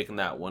believe I'm picking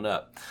that one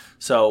up.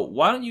 So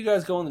why don't you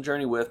guys go on the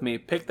journey with me,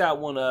 pick that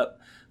one up,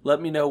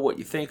 Let me know what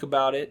you think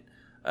about it.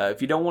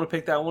 If you don't want to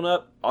pick that one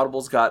up,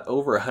 Audible's got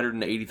over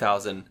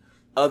 180,000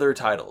 other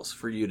titles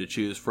for you to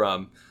choose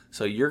from.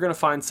 So you're going to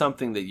find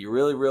something that you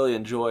really, really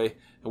enjoy.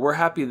 And we're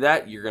happy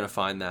that you're going to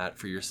find that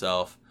for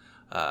yourself.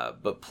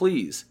 But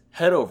please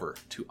head over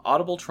to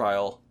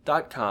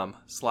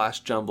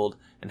audibletrial.com/jumbled.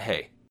 And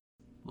hey,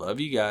 love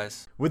you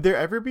guys. Would there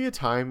ever be a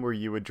time where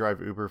you would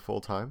drive Uber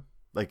full time?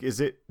 Like, does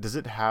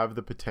it have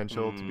the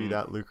potential to be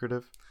that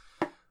lucrative?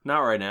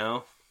 Not right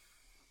now.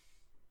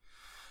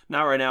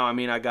 Not right now. I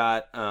mean, I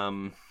got,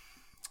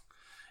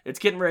 it's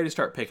getting ready to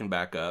start picking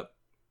back up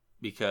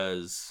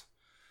because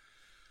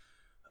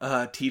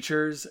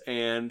teachers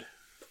and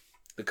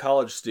the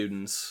college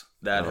students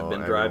that have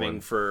been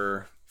driving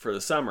for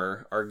the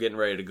summer are getting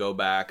ready to go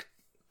back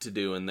to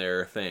doing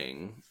their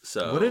thing.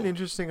 So what an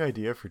interesting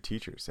idea for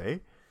teachers, eh?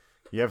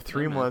 You have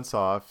 3 months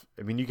off.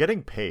 I mean, you're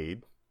getting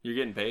paid. You're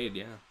getting paid,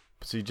 yeah.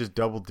 So you just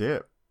double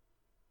dip.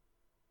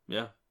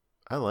 Yeah.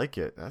 I like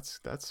it. That's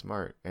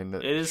smart. And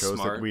it shows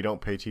smart. That we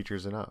don't pay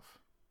teachers enough.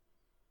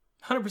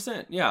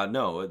 100%. Yeah,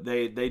 no.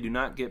 They do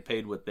not get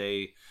paid what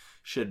they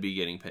should be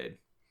getting paid.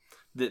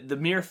 The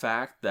mere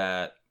fact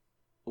that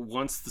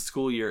once the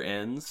school year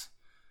ends,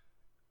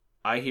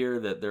 I hear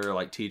that there are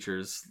like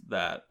teachers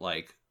that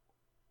like,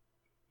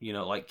 you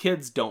know, like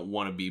kids don't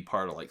want to be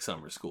part of like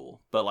summer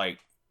school, but like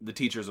the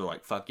teachers are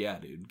like, fuck yeah,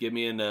 dude, get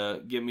me in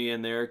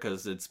there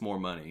because it's more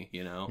money,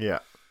 you know? Yeah.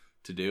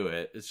 To do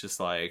it. It's just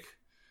like,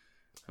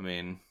 I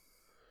mean,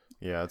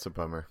 yeah, it's a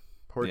bummer.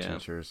 Poor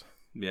teachers.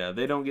 Yeah,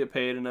 they don't get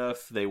paid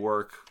enough. They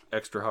work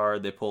extra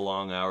hard. They pull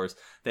long hours.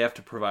 They have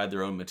to provide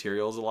their own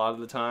materials a lot of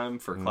the time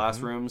for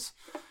classrooms.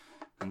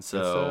 And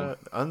so,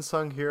 it's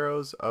unsung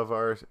heroes of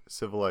our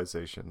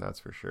civilization, that's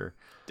for sure.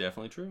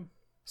 Definitely true.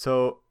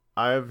 So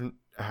I've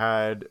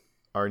had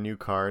our new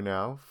car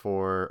now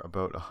for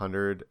about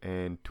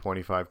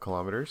 125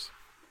 kilometers.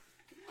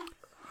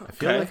 Okay. I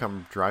feel like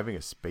I'm driving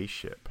a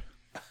spaceship.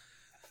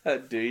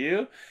 Do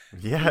you?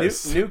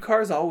 Yes. New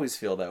cars always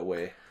feel that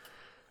way.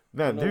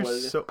 Man,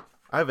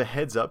 I have a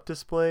heads-up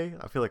display.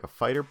 I feel like a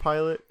fighter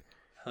pilot.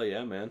 Hell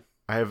yeah, man.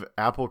 I have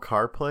Apple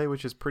CarPlay,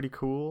 which is pretty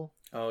cool.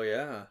 Oh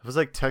yeah. I was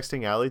like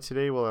texting Allie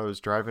today while I was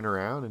driving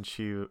around, and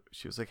she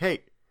was like,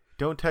 "Hey,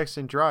 don't text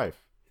and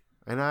drive."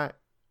 And I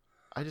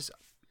just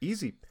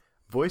easy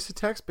voice to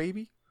text,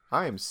 baby.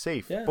 I am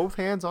safe. Yeah. Both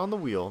hands on the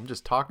wheel. I'm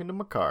just talking to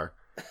my car.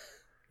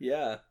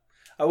 Yeah.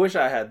 I wish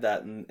I had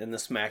that in the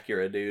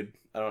Smackura, dude.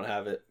 I don't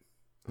have it.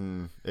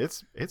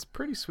 It's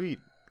pretty sweet.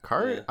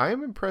 Car. Yeah. I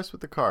am impressed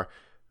with the car.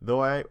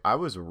 Though I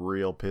was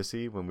real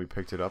pissy when we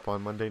picked it up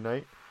on Monday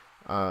night.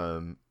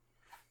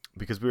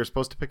 Because we were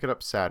supposed to pick it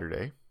up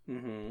Saturday.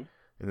 Mm-hmm. And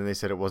then they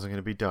said it wasn't going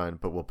to be done,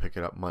 but we'll pick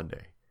it up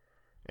Monday.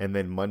 And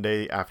then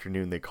Monday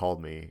afternoon they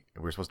called me,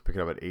 and we were supposed to pick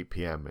it up at 8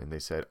 p.m. And they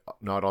said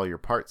not all your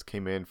parts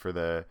came in for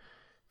the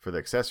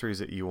accessories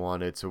that you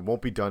wanted, so it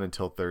won't be done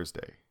until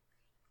Thursday.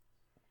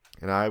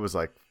 And I was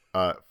like,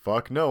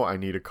 fuck no, I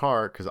need a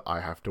car because I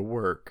have to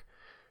work.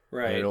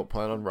 Right. And I don't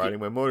plan on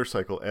riding my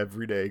motorcycle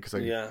every day because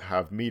I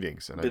have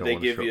meetings. And Did they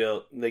give you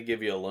a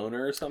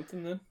loaner or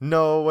something then?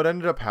 No, what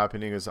ended up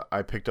happening is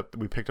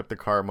we picked up the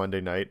car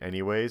Monday night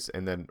anyways,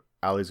 and then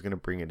Allie's going to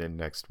bring it in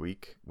next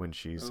week when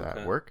she's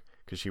at work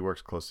because she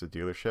works close to the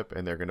dealership,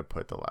 and they're going to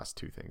put the last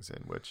 2 things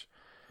in, which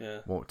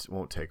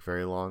won't take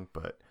very long,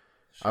 but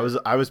sure.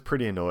 I was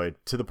pretty annoyed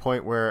to the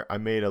point where I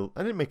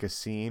didn't make a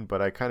scene,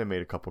 but I kind of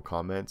made a couple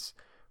comments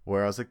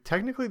where I was like,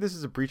 technically this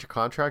is a breach of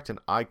contract and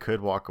I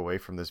could walk away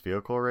from this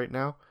vehicle right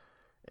now.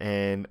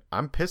 And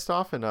I'm pissed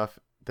off enough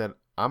that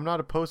I'm not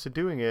opposed to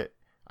doing it.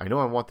 I know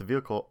I want the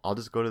vehicle. I'll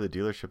just go to the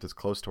dealership that's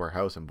close to our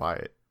house and buy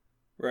it.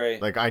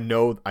 Right. Like I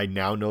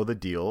now know the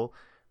deal,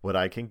 what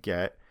I can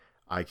get.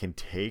 I can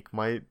take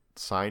my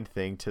signed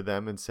thing to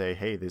them and say,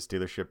 hey, this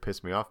dealership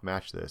pissed me off,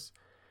 match this.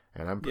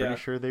 And I'm pretty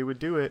sure they would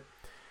do it.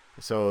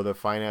 So the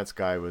finance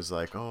guy was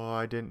like, oh,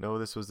 I didn't know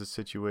this was the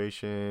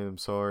situation. I'm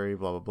sorry,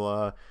 blah, blah,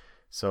 blah.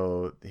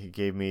 So he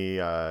gave me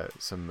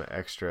some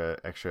extra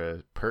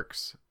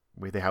perks.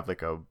 They have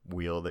like a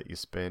wheel that you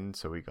spin.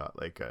 So we got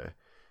like a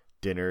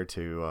dinner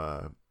to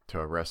a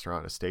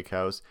restaurant, a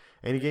steakhouse.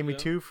 And he gave me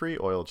 2 free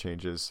oil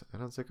changes.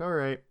 And I was like, all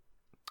right,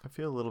 I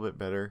feel a little bit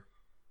better.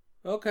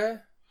 Okay.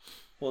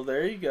 Well,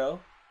 there you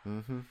go.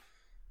 Mm-hmm.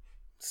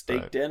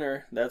 Steak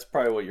dinner. That's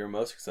probably what you're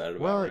most excited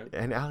about. Well, right?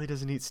 And Allie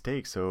doesn't eat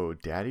steak, so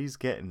Daddy's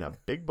getting a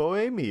big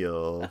boy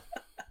meal.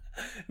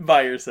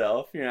 By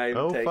yourself. You're not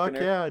even taking her. Oh, fuck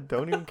yeah.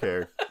 Don't even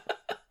care.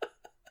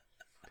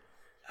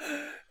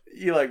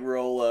 You like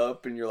roll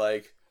up and you're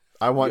like,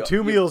 I want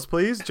 2 meals,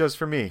 please, just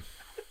for me.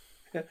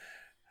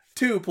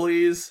 2,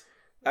 please.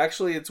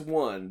 Actually, it's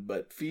 1,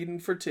 but feeding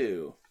for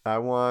 2. I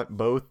want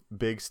both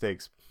big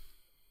steaks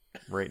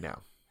right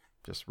now.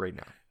 Just right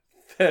now.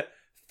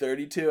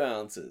 32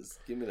 ounces.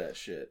 Give me that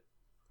shit.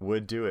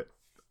 Would do it.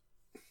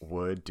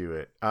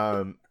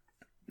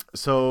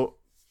 So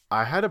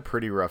I had a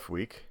pretty rough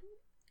week.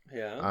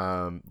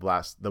 Yeah.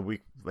 The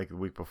week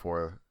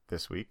before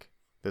this week.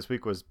 This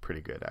week was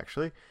pretty good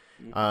actually.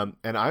 Mm-hmm.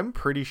 And I'm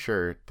pretty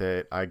sure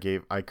that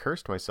I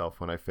cursed myself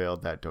when I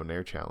failed that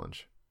Donaire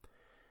challenge.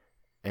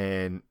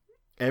 and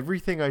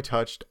everything I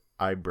touched,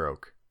 I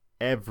broke.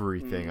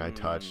 Everything I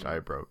touched, I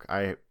broke.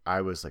 I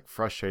was like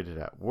frustrated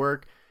at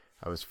work.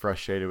 I was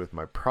frustrated with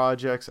my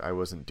projects. I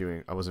wasn't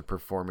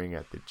performing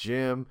at the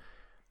gym.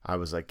 I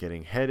was like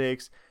getting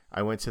headaches.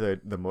 I went to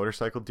the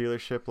motorcycle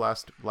dealership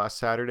last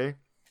Saturday,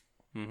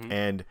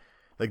 and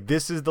like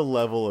this is the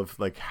level of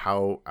like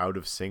how out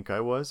of sync I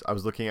was. I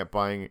was looking at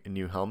buying a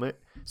new helmet.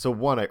 So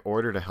one, I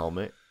ordered a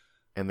helmet,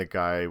 and the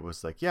guy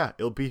was like, "Yeah,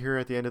 it'll be here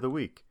at the end of the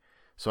week."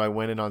 So I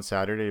went in on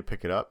Saturday to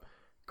pick it up.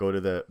 Go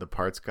to the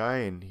parts guy,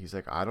 and he's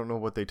like, "I don't know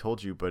what they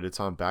told you, but it's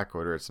on back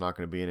order. It's not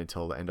going to be in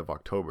until the end of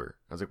October."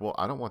 I was like, "Well,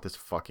 I don't want this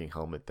fucking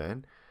helmet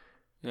then.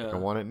 Yeah. I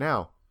want it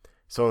now."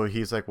 So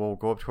he's like, "Well,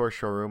 go up to our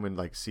showroom and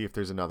like see if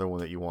there's another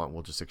one that you want.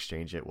 We'll just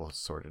exchange it. We'll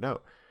sort it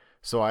out."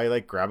 So I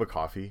like grab a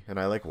coffee and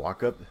I like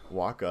walk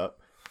up.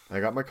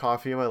 I got my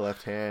coffee in my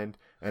left hand,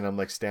 and I'm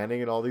like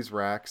standing in all these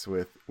racks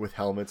with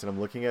helmets, and I'm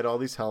looking at all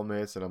these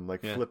helmets, and I'm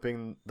like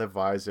flipping the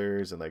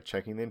visors and like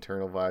checking the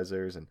internal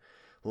visors and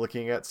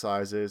looking at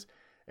sizes.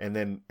 And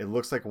then it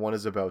looks like one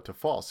is about to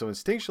fall. So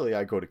instinctually,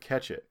 I go to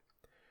catch it.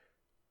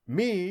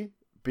 Me,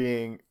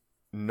 being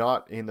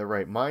not in the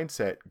right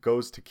mindset,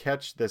 goes to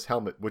catch this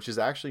helmet, which is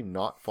actually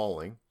not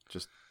falling,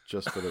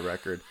 just for the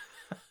record,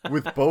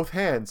 with both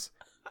hands.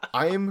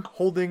 I am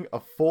holding a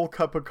full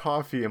cup of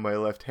coffee in my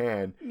left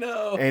hand.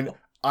 No. And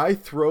I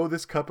throw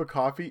this cup of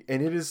coffee,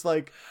 and it is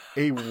like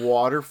a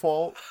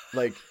waterfall,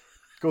 like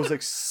goes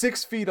like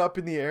 6 feet up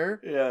in the air.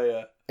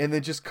 Yeah. And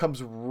then just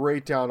comes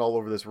right down all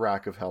over this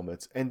rack of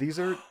helmets. And these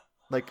are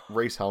like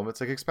race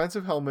helmets, like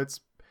expensive helmets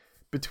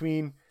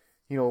between,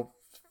 $600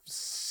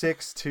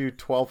 to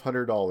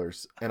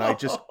 $1,200. And I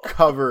just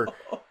cover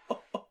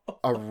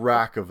a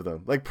rack of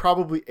them, like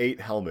probably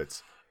 8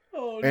 helmets.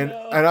 Oh, and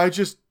no. And I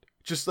just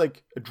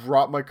like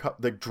drop my cup,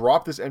 like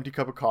drop this empty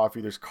cup of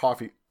coffee. There's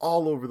coffee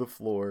all over the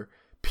floor.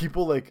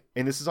 People like,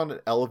 and this is on an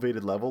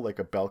elevated level, like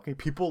a balcony.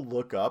 People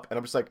look up, and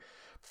I'm just like,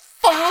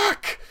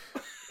 fuck.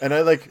 And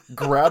I like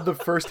grab the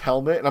first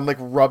helmet, and I'm like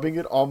rubbing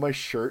it on my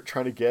shirt,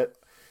 trying to get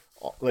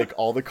like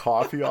all the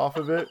coffee off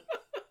of it.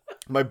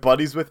 My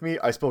buddy's with me.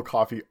 I spill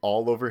coffee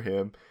all over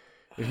him,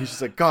 and he's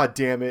just like, God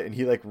damn it. And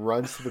he like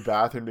runs to the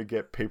bathroom to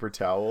get paper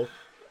towel.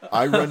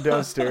 I run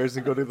downstairs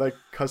and go to like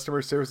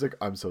customer service. Like,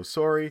 I'm so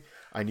sorry.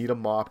 I need a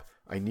mop.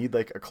 I need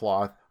like a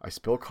cloth. I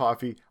spill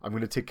coffee. I'm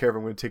going to take care of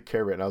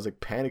it. And I was like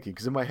panicking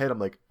because in my head, I'm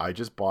like, I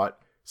just bought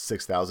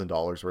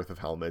 $6,000 worth of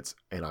helmets,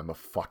 and I'm a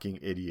fucking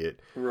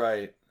idiot.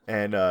 Right.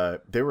 And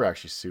they were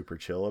actually super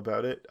chill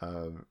about it.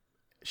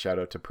 Shout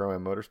out to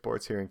Pro-Am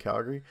Motorsports here in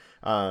Calgary.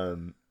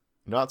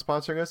 Not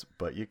sponsoring us,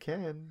 but you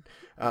can.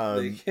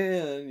 They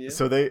can, yeah.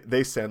 So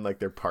they send like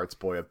their parts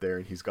boy up there,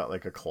 and he's got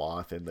like a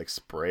cloth and like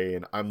spray,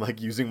 and I'm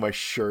like using my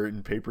shirt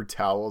and paper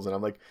towels, and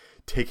I'm like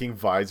taking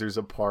visors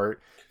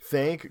apart.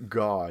 Thank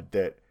God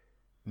that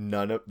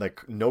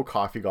no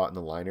coffee got in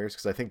the liners,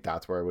 because I think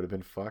that's where I would have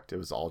been fucked. It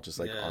was all just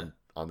like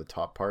on the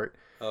top part.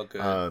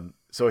 Okay.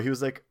 So he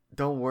was like,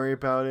 don't worry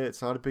about it.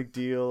 It's not a big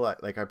deal. I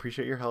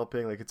appreciate your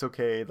helping. Like, it's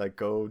okay. Like,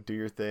 go do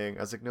your thing.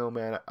 I was like, no,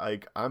 man,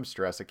 I'm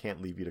stressed. I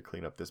can't leave you to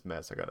clean up this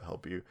mess. I got to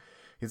help you.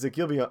 He's like,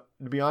 to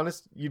be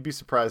honest, you'd be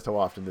surprised how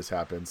often this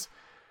happens.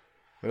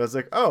 And I was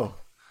like, oh,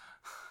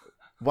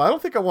 well, I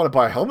don't think I want to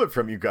buy a helmet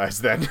from you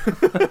guys then.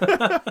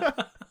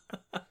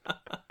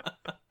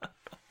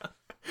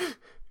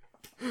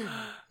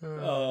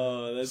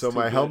 Oh, that's so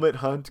my good. helmet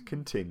hunt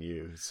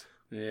continues.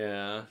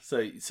 Yeah. So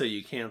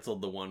you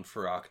canceled the one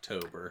for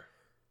October.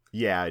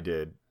 Yeah, I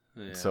did.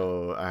 Yeah.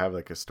 So I have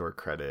like a store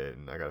credit,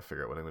 and I got to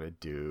figure out what I'm going to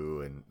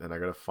do. And then I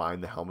got to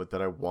find the helmet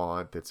that I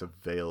want that's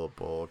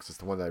available, because it's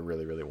the one that I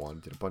really, really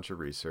want. Did a bunch of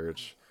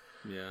research.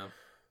 Yeah.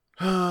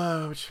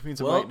 Which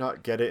means I might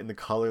not get it in the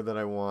color that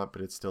I want,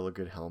 but it's still a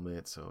good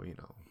helmet. So,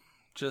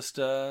 Just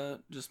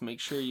make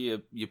sure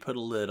you put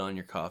a lid on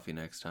your coffee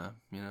next time,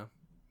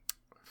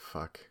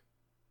 Fuck,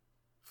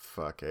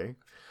 eh?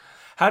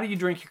 How do you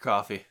drink your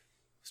coffee?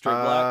 Straight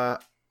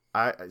black?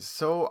 I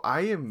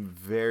am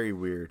very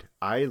weird.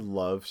 I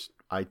used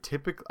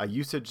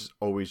to just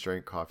always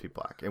drink coffee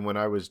black. And when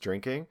I was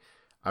drinking,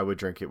 I would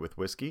drink it with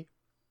whiskey.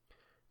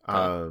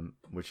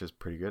 Which is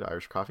pretty good,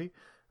 Irish coffee.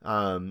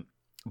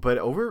 But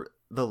over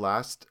the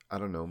last, I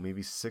don't know,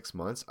 maybe 6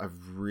 months,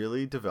 I've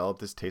really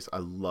developed this taste. I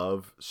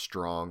love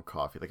strong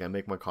coffee. Like, I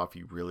make my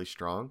coffee really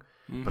strong,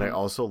 but I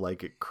also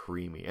like it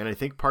creamy. And I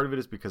think part of it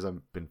is because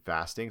I've been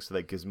fasting, so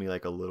that gives me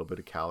like a little bit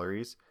of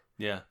calories.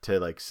 Yeah. To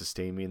like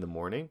sustain me in the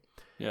morning.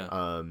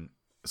 Yeah.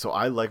 So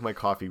I like my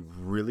coffee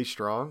really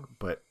strong,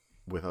 but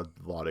with a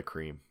lot of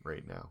cream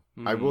right now.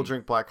 I will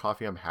drink black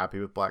coffee. I'm happy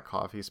with black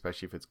coffee,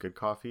 especially if it's good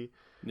coffee.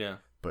 Yeah.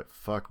 But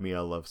fuck me, I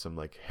love some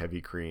like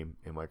heavy cream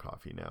in my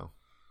coffee now.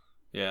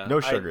 Yeah. No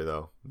sugar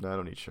though. No, I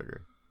don't need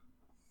sugar.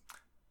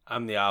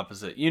 I'm the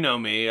opposite. You know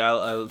me.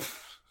 I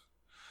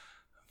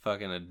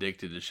fucking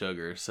addicted to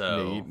sugar.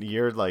 So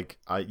you're like,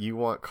 you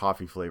want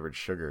coffee flavored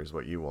sugar is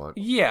what you want.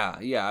 Yeah.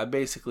 I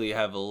basically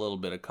have a little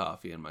bit of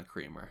coffee in my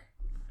creamer.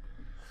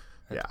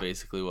 That's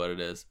basically what it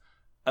is.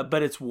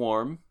 But it's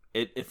warm.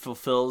 It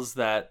fulfills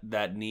that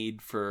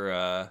need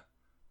for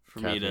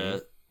caffeine. me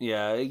to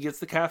Yeah, it gets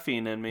the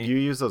caffeine in me. You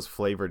use those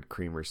flavored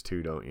creamers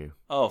too, don't you?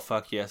 Oh,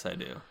 fuck yes, I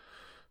do.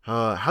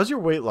 How's your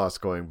weight loss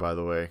going, by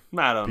the way?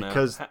 I don't know.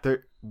 Because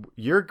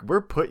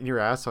we're putting your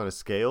ass on a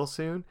scale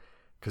soon.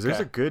 Because there's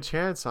a good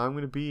chance I'm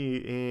going to be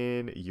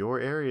in your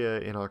area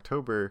in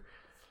October.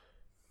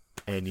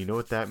 And you know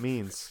what that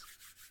means.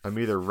 I'm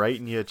either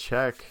writing you a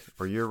check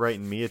or you're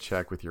writing me a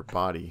check with your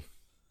body.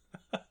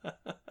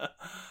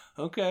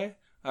 Okay.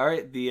 All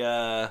right.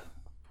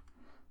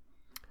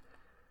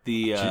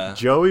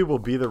 Joey will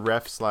be the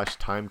ref /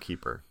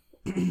 timekeeper.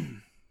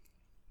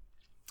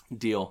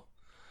 Deal.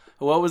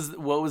 What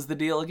was the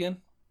deal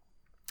again?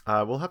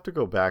 We'll have to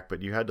go back,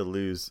 but you had to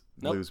lose.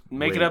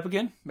 Make it up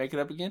again. Make it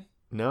up again.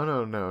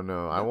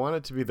 No. I want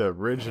it to be the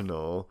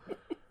original.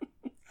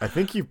 I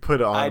think you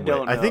put on. I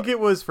don't know. I think it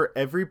was for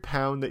every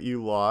pound that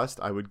you lost,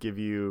 I would give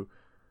you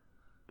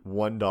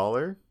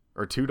 $1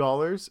 or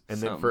 $2, and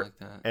then for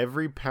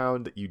every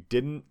pound that you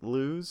didn't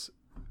lose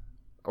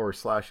or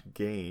 /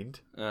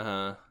 gained,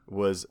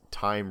 was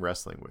time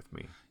wrestling with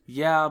me.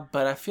 Yeah,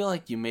 but I feel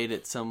like you made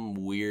it some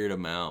weird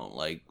amount,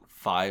 like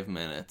 5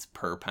 minutes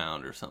per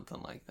pound or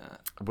something like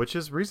that. Which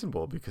is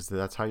reasonable because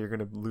that's how you're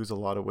going to lose a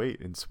lot of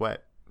weight and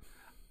sweat.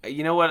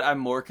 You know what I'm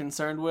more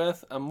concerned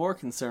with? I'm more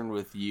concerned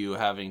with you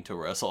having to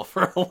wrestle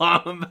for a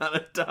long amount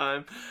of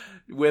time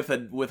with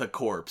a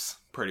corpse,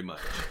 pretty much.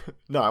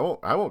 No,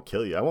 I won't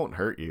kill you. I won't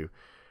hurt you.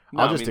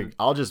 No,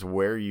 I'll just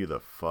wear you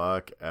the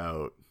fuck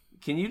out.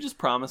 Can you just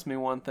promise me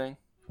one thing?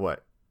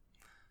 What?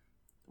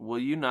 Will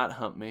you not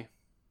hump me?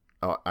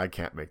 Oh, I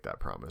can't make that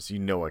promise. You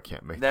know I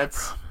can't make that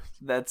promise.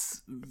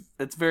 That's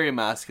very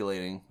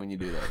emasculating when you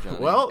do that, Johnny.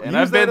 Well, and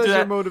use that as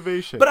your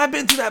motivation. But I've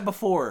been through that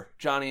before,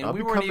 Johnny. And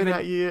we weren't coming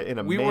at you in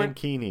a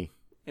mankini.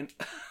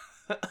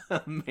 A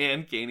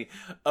mankini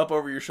up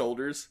over your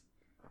shoulders.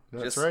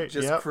 That's right.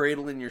 Just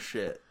cradling your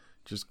shit.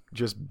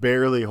 Just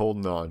barely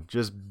holding on.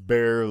 Just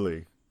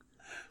barely.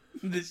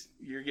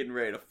 You're getting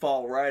ready to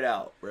fall right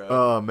out, bro.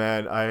 Oh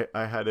man, I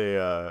had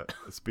a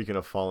speaking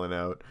of falling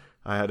out,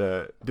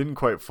 didn't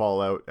quite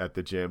fall out at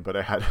the gym, but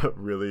I had a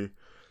really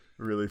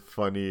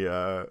funny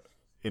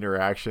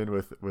interaction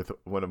with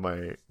one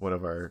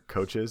of our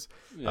coaches.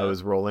 Yeah. I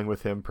was rolling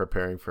with him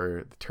preparing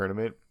for the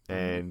tournament,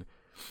 and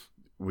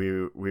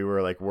we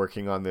were like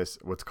working on this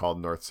what's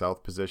called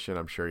north-south position.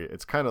 I'm sure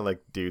it's kind of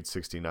like dude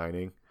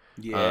 69ing.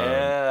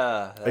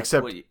 Yeah, that's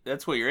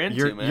what you're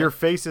into, man. Your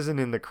face isn't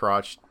in the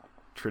crotch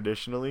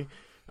traditionally.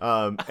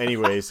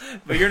 Anyways,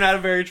 but you're not a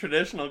very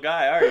traditional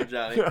guy, are you,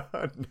 Johnny?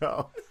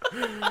 No.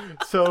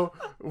 So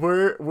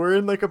we're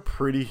in like a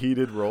pretty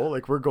heated roll.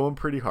 Like we're going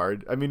pretty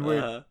hard. I mean,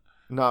 we're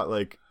not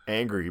like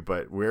angry,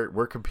 but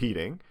we're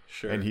competing.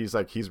 Sure. And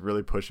he's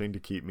really pushing to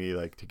keep me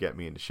to get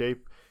me into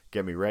shape,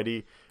 get me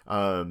ready.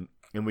 And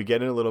we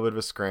get in a little bit of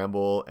a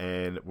scramble,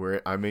 and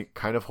I'm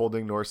kind of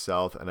holding north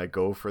south, and I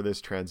go for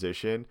this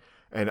transition,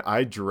 and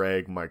I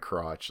drag my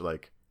crotch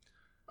like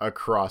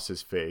across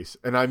his face,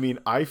 and I mean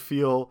I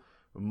feel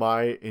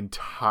my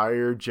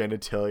entire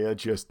genitalia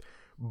just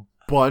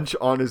bunch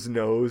on his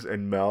nose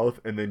and mouth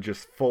and then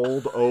just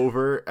fold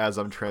over as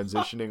I'm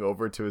transitioning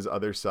over to his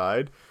other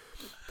side.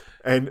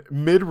 And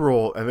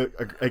mid-roll, and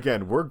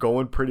again, we're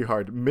going pretty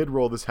hard.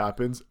 Mid-roll this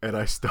happens, and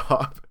I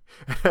stop,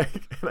 and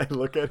I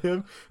look at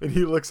him, and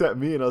he looks at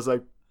me, and I was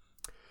like,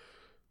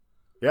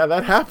 yeah,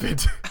 that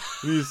happened.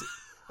 I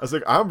was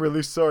like, I'm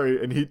really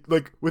sorry. And he,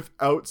 like,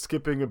 without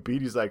skipping a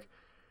beat, he's like,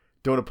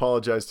 don't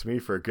apologize to me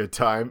for a good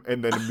time,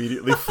 and then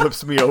immediately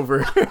flips me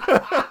over.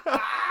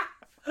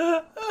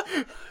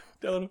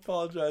 Don't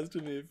apologize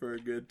to me for a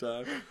good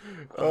time.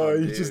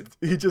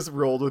 He just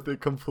rolled with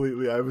it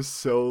completely. I was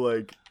so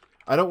like,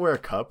 I don't wear a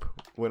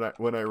cup when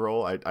I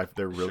roll.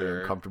 They're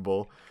really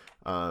uncomfortable,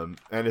 and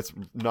it's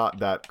not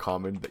that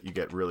common that you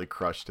get really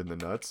crushed in the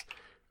nuts.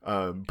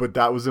 But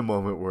that was a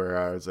moment where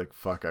I was like,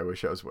 fuck, I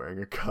wish I was wearing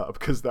a cup,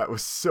 because that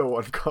was so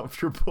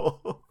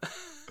uncomfortable.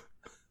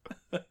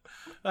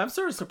 I'm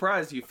sort of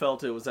surprised you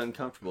felt it was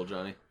uncomfortable,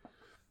 Johnny.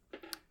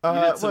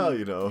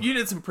 You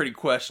did some pretty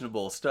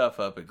questionable stuff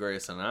up at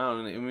Grayson.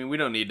 I mean, we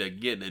don't need to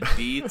get into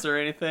deets or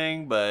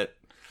anything, but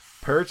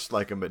perched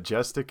like a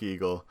majestic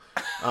eagle.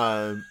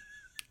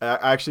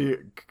 Actually,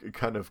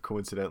 kind of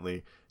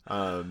coincidentally,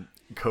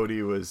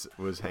 Cody was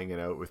hanging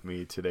out with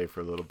me today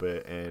for a little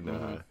bit,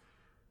 and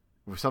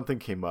something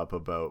came up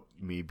about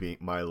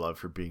my love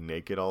for being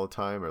naked all the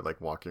time, or like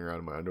walking around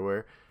in my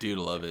underwear. Dude,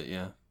 love it,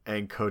 yeah.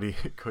 And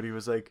Cody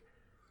was like,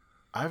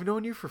 I've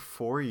known you for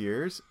 4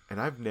 years,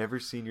 and I've never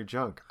seen your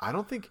junk.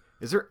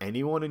 Is there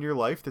anyone in your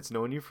life that's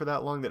known you for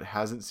that long that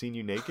hasn't seen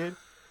you naked?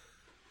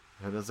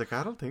 And I was like,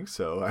 I don't think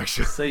so,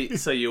 actually.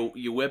 So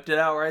you whipped it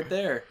out right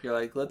there. You're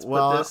like, I'm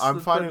going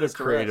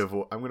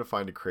to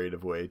find a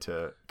creative way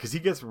to, because he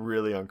gets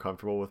really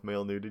uncomfortable with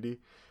male nudity.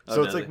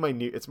 So it's like my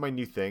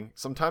new thing.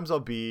 Sometimes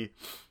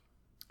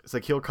it's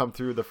like he'll come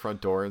through the front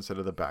door instead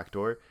of the back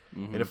door.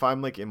 Mm-hmm. And if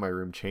I'm like in my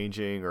room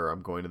changing, or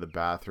I'm going to the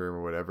bathroom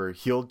or whatever,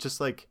 he'll just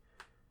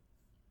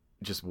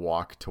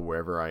walk to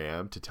wherever I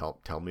am to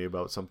tell me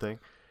about something.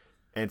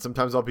 And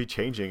sometimes I'll be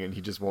changing and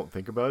he just won't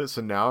think about it.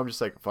 So now I'm just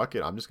like, fuck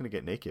it, I'm just going to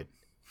get naked.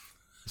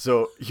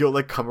 So he'll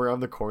like come around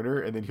the corner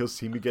and then he'll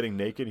see me getting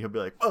naked and he'll be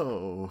like,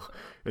 "Oh,"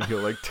 and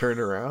he'll like turn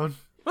around.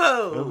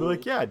 Whoa! And I'll be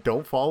like, "Yeah,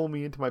 don't follow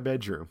me into my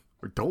bedroom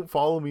or don't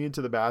follow me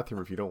into the bathroom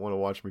if you don't want to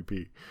watch me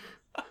pee."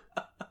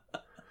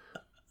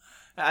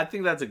 I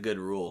think that's a good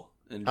rule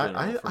in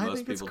general for most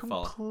think people to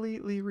follow. It's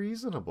completely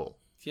reasonable.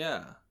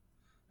 Yeah,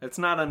 it's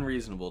not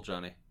unreasonable,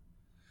 Johnny.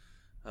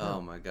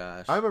 Oh my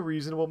gosh, I'm a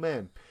reasonable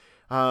man,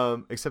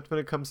 except when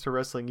it comes to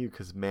wrestling you,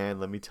 because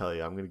man, let me tell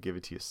you, I'm gonna give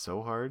it to you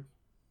so hard.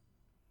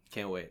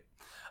 Can't wait.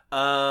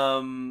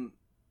 What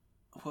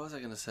was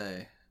I gonna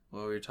say?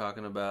 What were we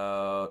talking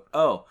about?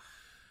 Oh,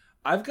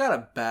 I've got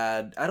a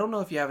bad. I don't know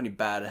if you have any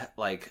bad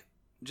like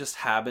just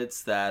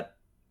habits that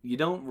you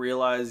don't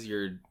realize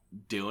you're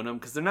doing them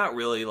because they're not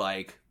really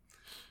like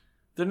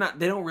they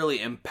don't really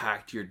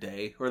impact your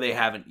day, or they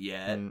haven't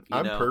yet.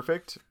 I'm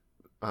perfect.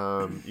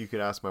 You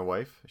could ask my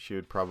wife; she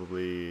would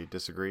probably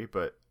disagree,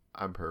 but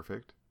I'm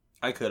perfect.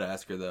 I could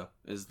ask her though.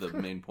 Is the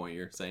main point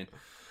you're saying?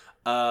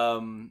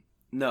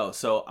 No,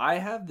 so I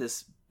have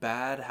this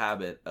bad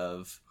habit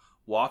of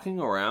walking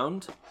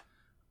around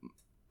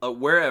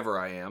wherever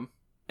I am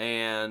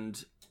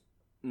and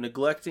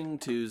neglecting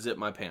to zip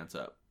my pants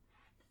up.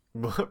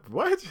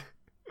 What?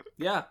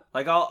 Yeah,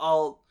 like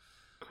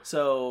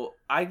so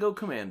I go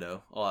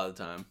commando a lot of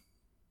the time.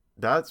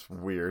 That's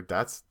weird.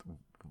 That's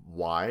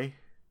why.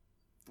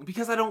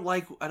 Because I don't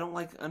like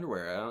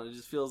underwear. It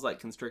just feels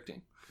like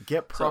constricting.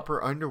 Get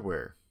proper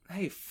underwear.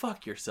 Hey,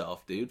 fuck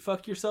yourself, dude.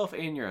 Fuck yourself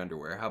and your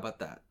underwear. How about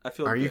that? I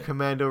feel Are good. you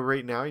commando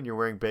right now and you're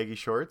wearing baggy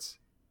shorts?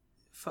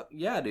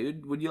 Yeah,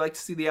 dude. Would you like to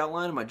see the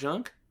outline of my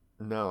junk?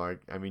 No,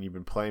 I mean, you've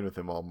been playing with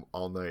him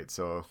all night,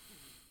 so...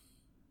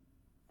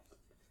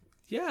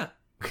 Yeah.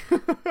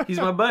 He's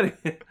my buddy.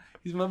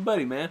 He's my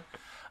buddy, man.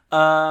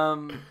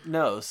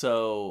 No,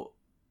 so...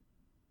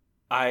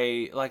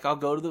 I'll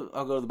go to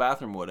the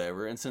bathroom or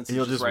whatever, and since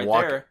it's just right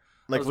there...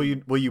 Like,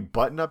 will you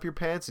button up your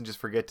pants and just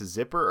forget to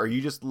zipper, or are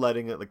you just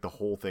letting it, like, the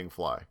whole thing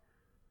fly?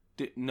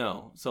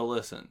 No. So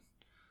listen.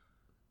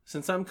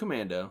 Since I'm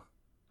commando,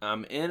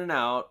 I'm in and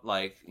out,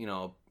 like,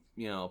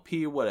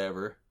 pee,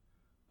 whatever,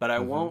 but I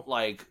won't,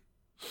 like,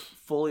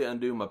 fully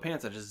undo my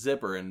pants. I just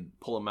zipper and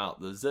pull them out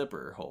the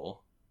zipper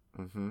hole.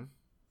 Mm-hmm.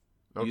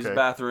 Okay. Use the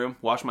bathroom,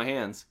 wash my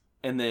hands,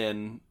 and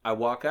then I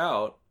walk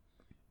out,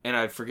 and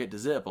I forget to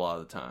zip a lot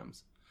of the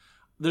times.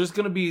 There's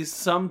going to be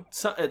some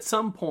at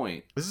some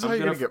point. This is how you're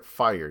going to get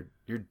fired.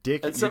 You're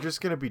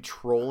just going to be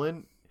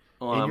trolling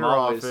in your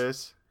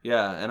office.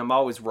 Yeah, and I'm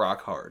always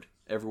rock hard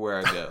everywhere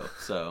I go.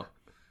 So,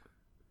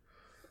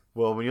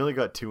 well, when you only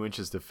got 2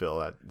 inches to fill,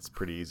 it's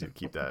pretty easy to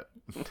keep that.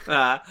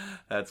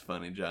 That's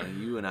funny, Johnny.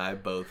 You and I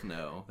both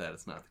know that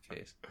it's not the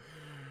case.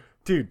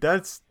 Dude, I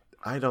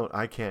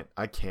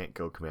can't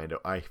go commando.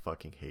 I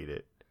fucking hate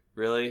it.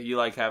 Really? You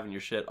like having your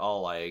shit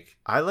all like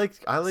I like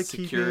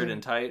secured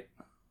and tight?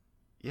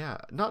 Yeah,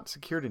 not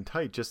secured and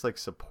tight, just like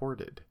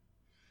supported,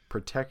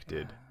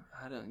 protected.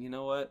 I don't. You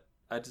know what?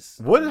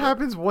 What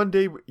happens one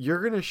day?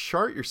 You're gonna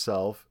shart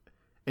yourself,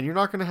 and you're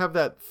not gonna have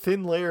that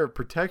thin layer of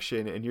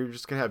protection, and you're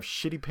just gonna have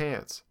shitty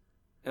pants.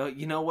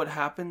 You know what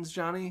happens,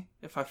 Johnny?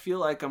 If I feel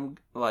like I'm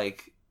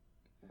like,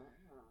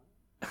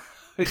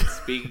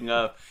 speaking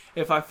of,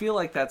 if I feel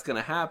like that's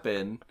gonna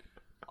happen,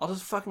 I'll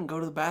just fucking go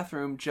to the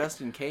bathroom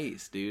just in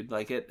case, dude.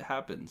 Like, it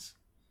happens.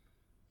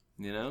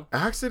 You know?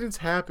 Accidents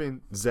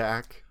happen,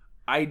 Zach.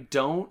 I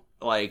don't,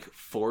 like,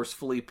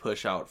 forcefully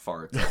push out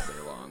farts all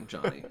day long,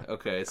 Johnny.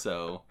 Okay,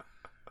 so...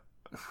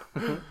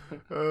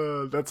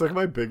 That's, like,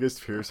 my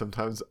biggest fear.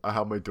 Sometimes I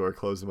have my door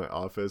closed in my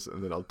office,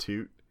 and then I'll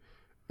toot.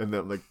 And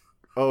then, like,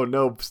 oh,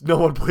 no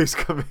one please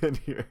come in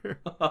here.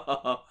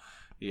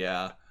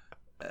 Yeah.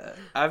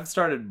 I've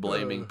started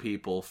blaming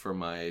people for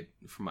my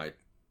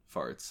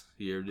farts.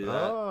 You ever do that?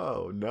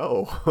 Oh,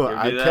 no.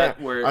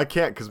 I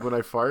can't, because when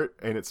I fart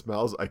and it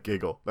smells, I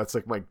giggle. That's,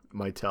 like,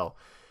 my tell.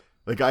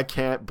 Like, I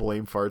can't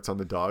blame farts on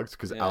the dogs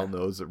because Al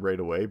knows it right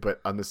away.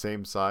 But on the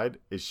same side,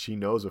 she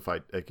knows if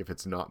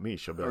it's not me,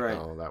 she'll be like,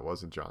 "Oh, that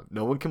wasn't John."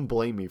 No one can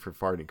blame me for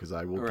farting because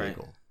I will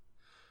giggle.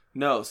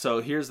 No,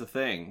 so here's the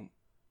thing,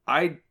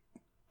 I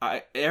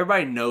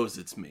everybody knows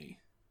it's me,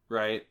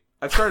 right?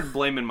 I've started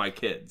blaming my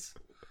kids.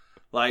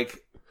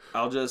 Like,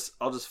 I'll just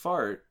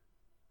fart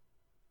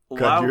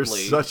loudly you're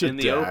such a in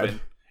the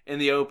dad.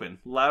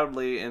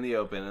 loudly in the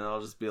open, and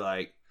I'll just be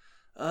like,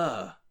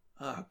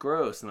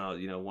 gross. And I'll,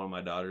 one of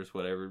my daughters,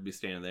 whatever, would be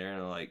standing there,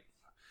 and I'll, like,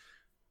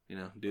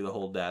 do the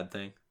whole dad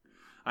thing.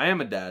 I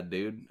am a dad,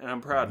 dude, and I'm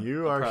proud.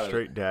 You are a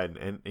straight dad,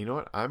 and you know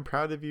what? I'm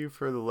proud of you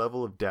for the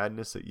level of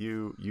dadness that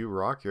you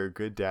rock. You're a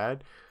good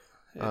dad.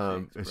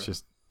 Yeah, thanks,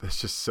 it's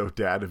just so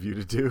dad of you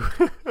to do.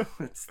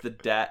 It's the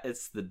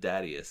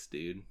daddiest,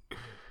 dude.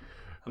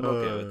 I'm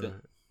okay with it.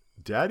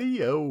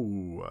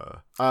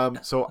 Daddy-o.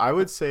 So I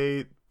would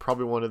say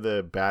probably one of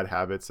the bad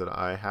habits that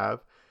I have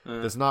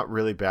that's not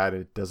really bad,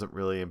 and it doesn't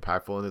really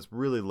impactful, and it's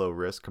really low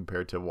risk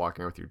compared to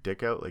walking around with your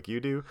dick out like you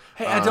do.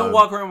 Hey, I don't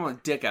walk around with my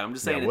dick out. I'm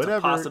just saying it's a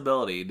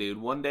possibility, dude.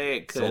 One day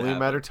it could. It's only a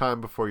matter of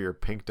time before you're a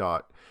pink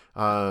dot.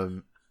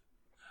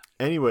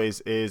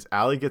 Anyways,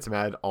 Allie gets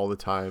mad all the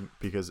time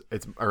because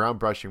it's around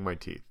brushing my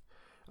teeth.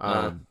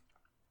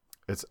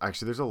 It's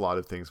actually, there's a lot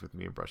of things with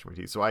me and brushing my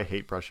teeth. So I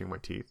hate brushing my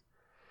teeth.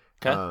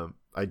 Okay.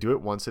 I do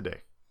it once a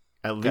day,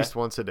 at least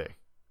once a day,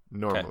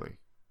 normally.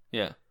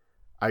 Yeah.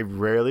 I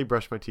rarely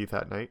brush my teeth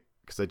at night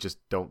because I just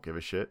don't give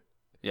a shit.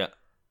 Yeah.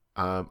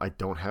 I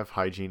don't have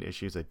hygiene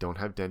issues. I don't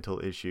have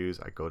dental issues.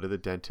 I go to the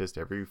dentist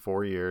every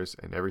 4 years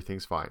and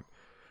everything's fine.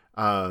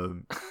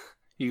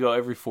 You go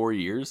every 4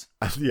 years?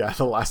 Yeah,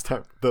 the last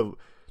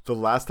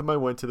time I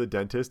went to the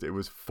dentist, it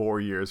was 4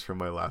 years from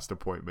my last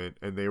appointment,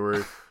 and they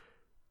were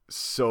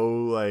so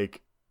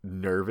like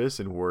nervous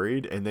and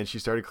worried. And then she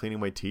started cleaning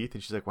my teeth,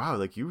 and she's like, "Wow,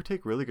 like you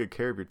take really good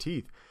care of your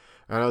teeth."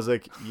 And I was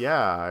like,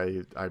 "Yeah,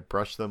 I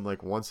brush them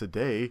like once a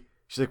day."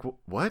 She's like,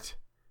 "What?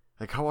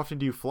 Like how often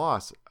do you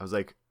floss?" I was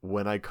like,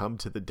 "When I come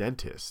to the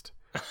dentist,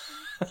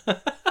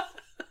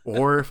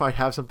 or if I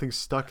have something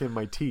stuck in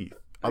my teeth.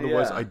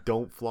 Otherwise, I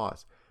don't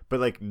floss." But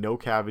like no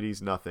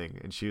cavities, nothing.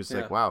 And she was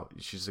like, "Wow."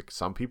 She's like,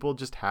 "Some people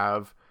just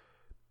have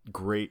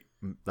great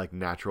like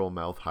natural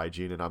mouth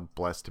hygiene, and I'm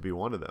blessed to be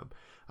one of them."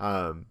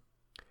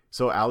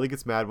 So Allie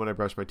gets mad when I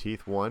brush my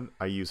teeth. 1,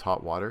 I use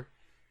hot water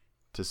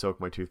to soak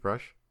my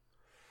toothbrush.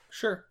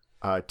 Sure.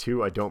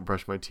 2, I don't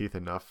brush my teeth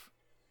enough.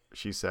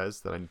 She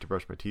says that I need to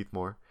brush my teeth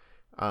more.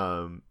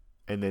 And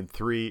then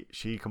 3,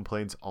 she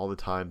complains all the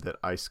time that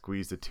I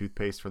squeeze the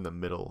toothpaste from the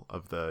middle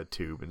of the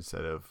tube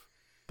instead of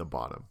the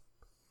bottom.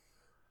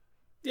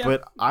 Yeah,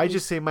 but I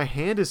just say my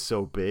hand is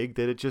so big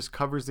that it just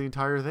covers the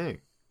entire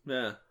thing.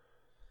 Yeah.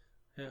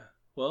 Yeah.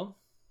 Well,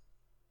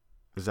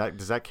 does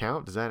that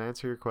count? Does that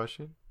answer your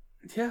question?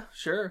 Yeah,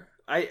 sure.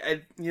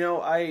 I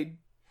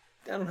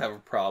don't have a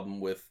problem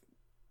with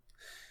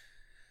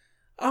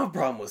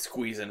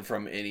squeezing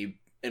from any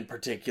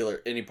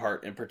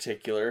part in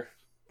particular.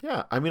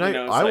 Yeah, I mean,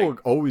 I will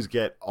always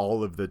get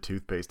all of the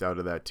toothpaste out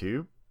of that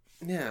tube.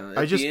 Yeah,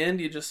 at the end,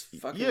 you just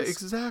fucking... Yeah,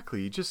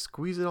 exactly. You just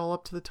squeeze it all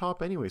up to the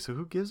top anyway, so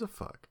who gives a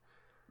fuck?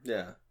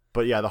 Yeah.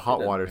 But yeah, the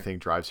hot water thing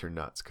drives her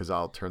nuts, because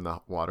I'll turn the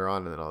water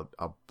on, and then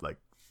I'll like,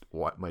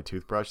 wet my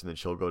toothbrush, and then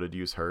she'll go to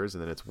use hers,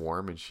 and then it's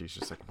warm, and she's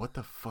just like, "What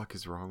the fuck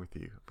is wrong with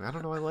you?" But I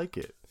don't know, I like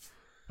it.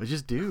 I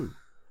just do.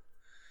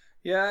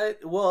 Yeah,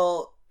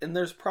 well, and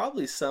there's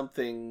probably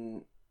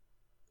something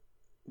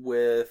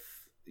with...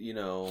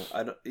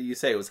 you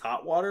say it was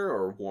hot water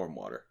or warm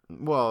water?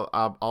 Well,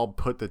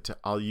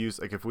 I'll use,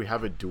 like, if we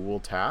have a dual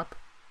tap,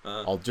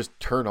 I'll just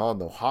turn on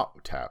the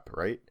hot tap,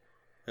 right?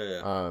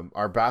 Yeah.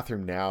 Our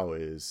bathroom now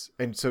is,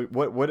 and so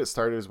what it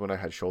started is when I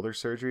had shoulder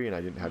surgery and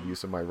I didn't have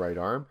use of my right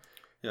arm.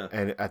 Yeah.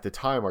 And at the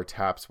time, our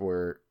taps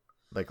were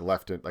like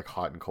left in like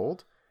hot and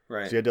cold.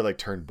 Right. So you had to like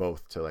turn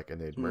both to like, and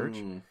they'd merge.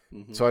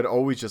 Mm-hmm. So I'd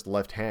always just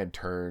left hand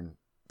turn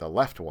the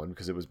left one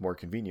because it was more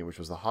convenient, which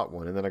was the hot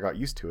one. And then I got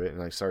used to it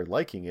and I started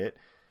liking it.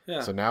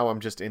 Yeah. So now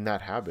I'm just in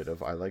that habit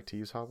of I like to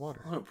use hot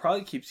water. Well, it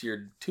probably keeps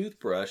your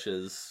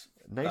toothbrushes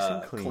nice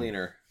and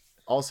cleaner.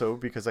 Also,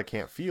 because I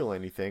can't feel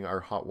anything,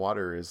 our hot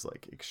water is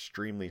like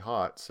extremely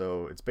hot,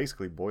 so it's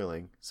basically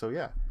boiling. So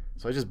yeah,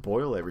 so I just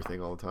boil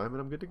everything all the time,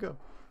 and I'm good to go.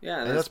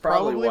 Yeah, and that's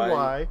probably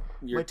why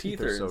your my teeth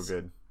are so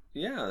good.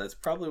 Yeah, that's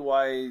probably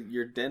why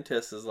your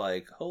dentist is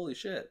like, "Holy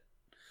shit!"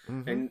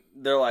 Mm-hmm. And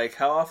they're like,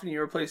 "How often do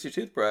you replace your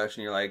toothbrush?"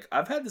 And you're like,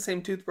 "I've had the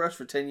same toothbrush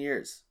for 10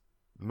 years."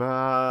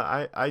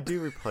 I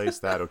do replace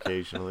that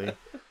occasionally.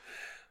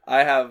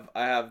 I have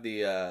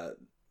the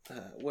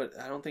what?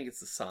 I don't think it's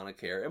the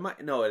Sonicare.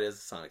 It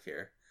is the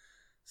Sonicare.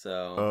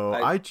 So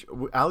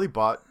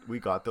we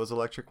got those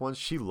electric ones.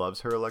 She loves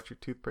her electric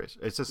toothbrush.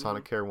 It's a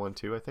Sonicare one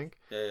too, I think.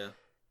 Yeah.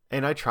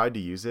 And I tried to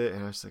use it,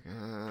 and I was like,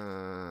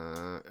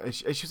 and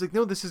she was like,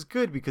 "No, this is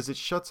good because it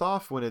shuts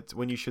off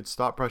when you should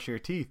stop brushing your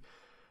teeth."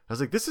 I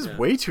was like, "This is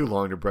way too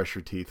long to brush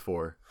your teeth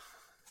for."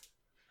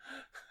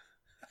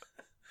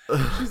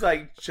 She's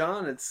like,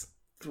 "John, it's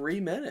 3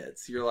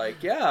 minutes." You're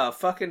like, "Yeah,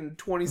 fucking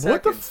 20 seconds,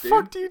 What the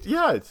fuck, dude?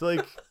 Yeah, it's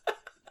like...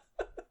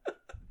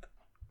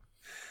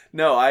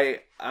 No,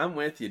 I'm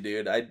with you,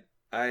 dude. I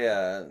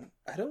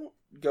don't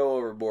go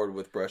overboard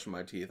with brushing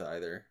my teeth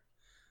either.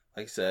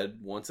 Like I said,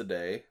 once a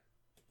day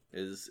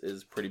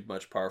is pretty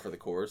much par for the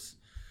course.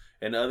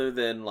 And other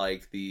than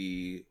like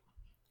the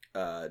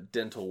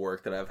dental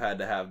work that I've had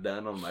to have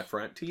done on my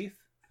front teeth,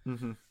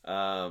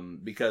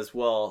 because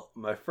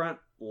my front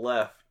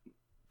left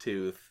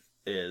tooth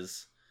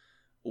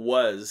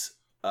was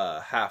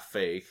half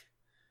fake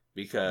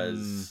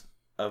because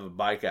of a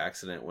bike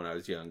accident when I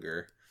was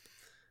younger,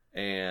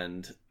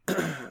 and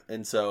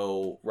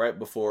so right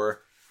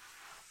before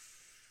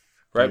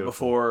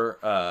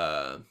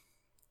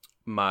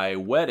my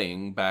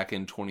wedding back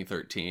in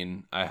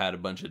 2013, I had a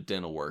bunch of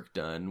dental work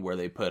done where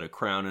they put a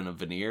crown and a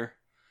veneer.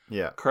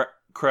 Yeah,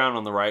 crown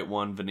on the right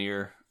one,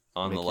 veneer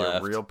on the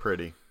left. Real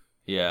pretty.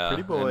 Yeah,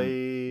 pretty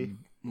boy.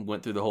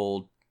 Went through the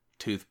whole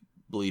tooth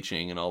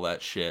bleaching and all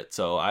that shit.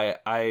 So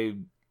I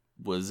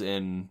was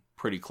in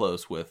pretty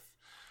close with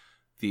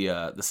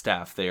the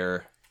staff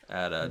there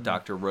at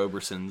Dr.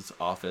 Roberson's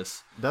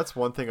office. That's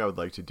one thing I would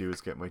like to do is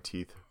get my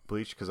teeth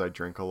bleached because I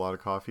drink a lot of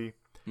coffee.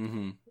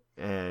 Mm-hmm.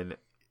 And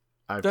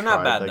they're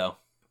not bad though.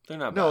 They're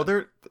not No,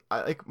 bad.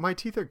 like my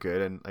teeth are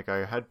good, and like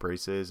I had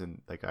braces,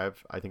 and like I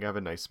think I have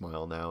a nice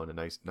smile now and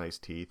a nice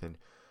teeth, and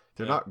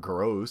they're not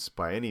gross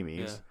by any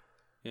means.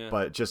 Yeah.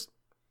 But just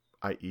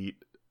I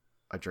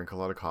drink a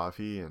lot of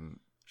coffee, and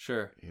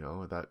Sure.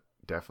 that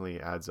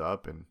definitely adds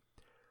up, and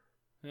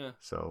Yeah.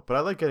 so. But I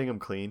like getting them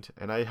cleaned,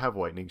 and I have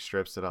whitening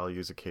strips that I'll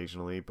use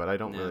occasionally, but I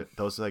don't really.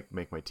 Those like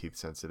make my teeth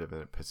sensitive,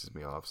 and it pisses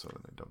me off, so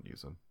then I don't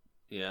use them.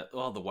 Yeah,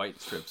 well, the white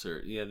strips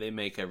they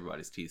make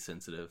everybody's teeth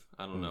sensitive.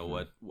 I don't know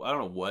what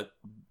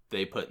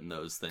they put in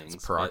those things.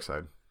 It's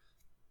peroxide.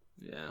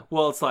 Yeah.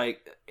 Well, it's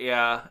like,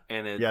 and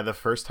it the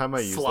first time I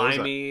used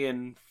slimy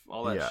and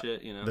all that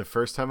shit, The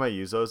first time I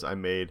used those, I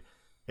made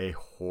a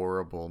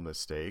horrible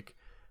mistake,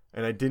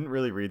 and I didn't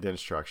really read the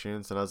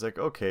instructions, and I was like,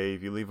 okay,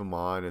 if you leave them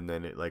on, and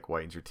then it like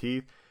whitens your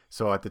teeth.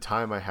 So at the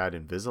time I had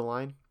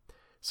Invisalign,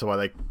 so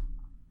I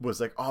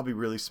was like, I'll be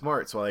really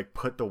smart. So I like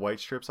put the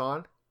white strips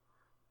on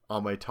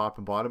my top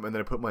and bottom, and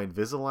then I put my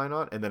Invisalign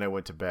on, and then I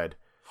went to bed.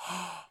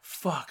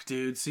 Fuck,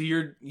 dude. So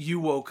you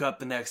woke up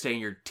the next day and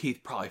your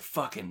teeth probably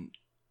fucking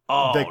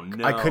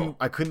no.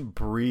 I couldn't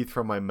breathe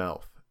from my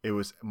mouth.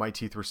 My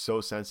teeth were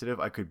so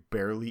sensitive, I could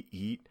barely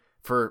eat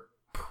for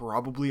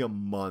probably a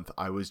month.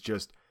 I was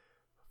just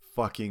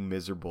fucking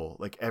miserable.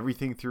 Like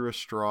everything through a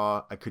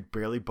straw. I could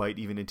barely bite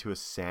even into a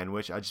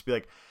sandwich. I'd just be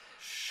like,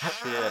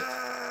 shit,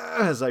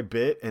 as I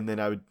bit, and then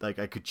I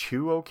could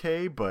chew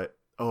okay, but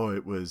I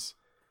was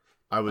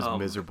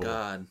miserable. My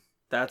God,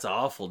 that's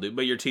awful, dude.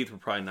 But your teeth were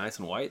probably nice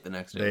and white the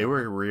next day. They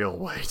were real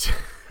white.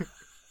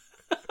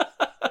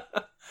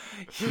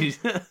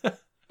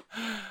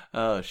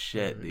 Oh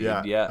shit, dude.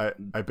 Yeah.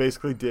 I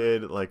basically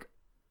did like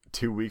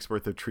 2 weeks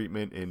worth of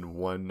treatment in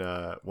one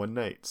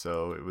night,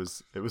 so it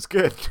was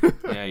good.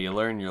 Yeah, you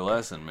learned your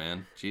lesson,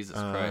 man. Jesus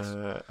Christ.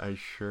 I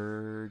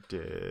sure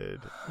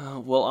did.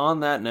 Well, on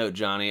that note,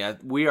 Johnny,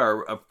 we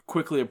are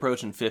quickly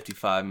approaching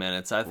 55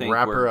 minutes. I think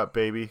wrap her up,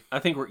 baby. I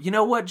think you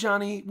know what,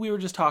 Johnny? We were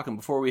just talking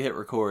before we hit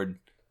record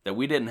that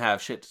we didn't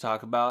have shit to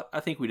talk about. I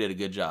think we did a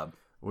good job.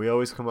 We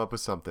always come up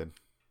with something.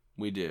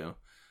 We do.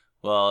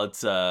 Well,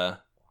 it's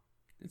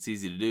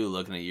easy to do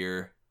looking at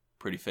your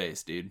pretty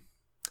face, dude.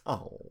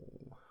 Oh.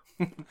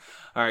 All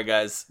right,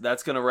 guys,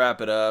 that's going to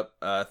wrap it up.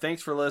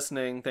 Thanks for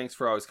listening. Thanks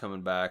for always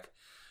coming back.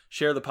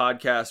 Share the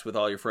podcast with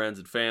all your friends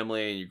and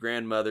family and your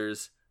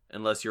grandmothers,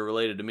 unless you're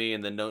related to me,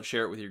 and then don't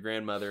share it with your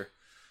grandmother.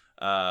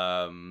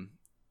 Find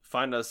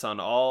us on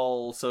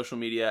all social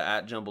media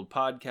at Jumbled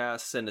Podcast.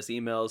 Send us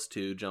emails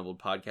to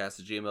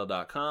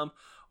jumbledpodcast@gmail.com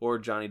or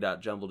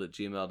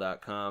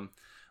johnny.jumbled@gmail.com.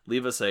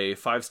 Leave us a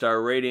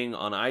 5-star rating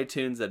on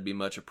iTunes. That'd be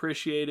much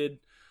appreciated.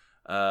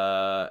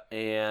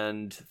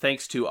 And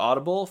thanks to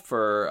Audible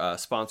for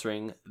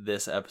sponsoring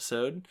this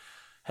episode.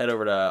 Head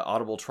over to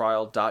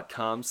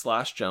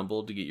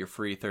audibletrial.com/jumbled to get your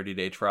free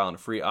 30-day trial and a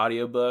free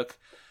audiobook,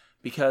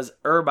 because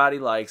everybody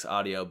likes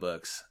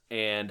audiobooks.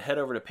 And head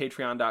over to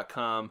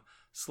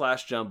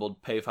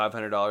patreon.com/jumbled, pay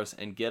 $500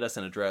 and get us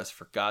an address,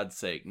 for God's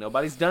sake.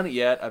 Nobody's done it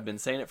yet. I've been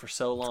saying it for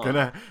so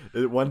long.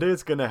 One day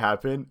it's gonna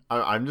happen.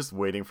 I'm just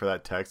waiting for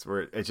that text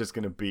where it's just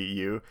gonna be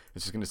you.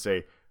 It's just gonna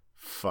say,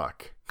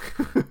 fuck.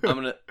 It's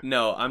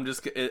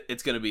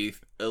gonna be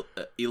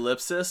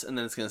ellipsis, and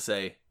then it's gonna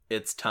say,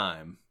 it's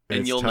time.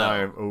 And you'll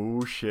know.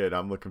 Oh shit,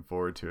 I'm looking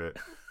forward to it.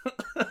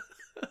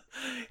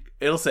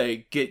 It'll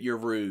say, get your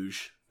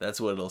rouge.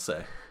 That's what it'll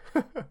say.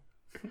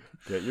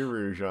 Get your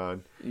rouge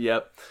on.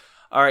 Yep.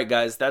 All right,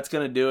 guys, that's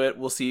going to do it.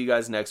 We'll see you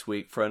guys next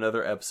week for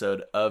another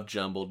episode of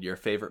Jumbled, your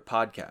favorite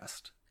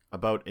podcast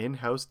about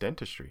in-house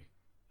dentistry.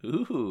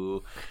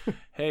 Ooh.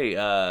 Hey,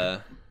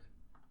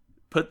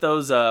 put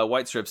those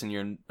white strips in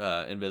your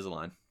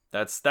Invisalign.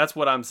 That's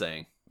what I'm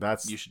saying.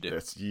 You should do.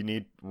 You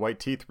need white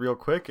teeth real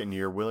quick, and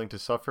you're willing to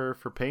suffer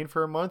for pain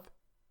for a month.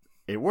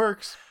 It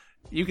works.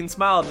 You can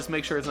smile. Just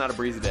make sure it's not a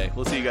breezy day.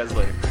 We'll see you guys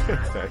later.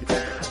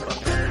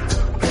 Bye.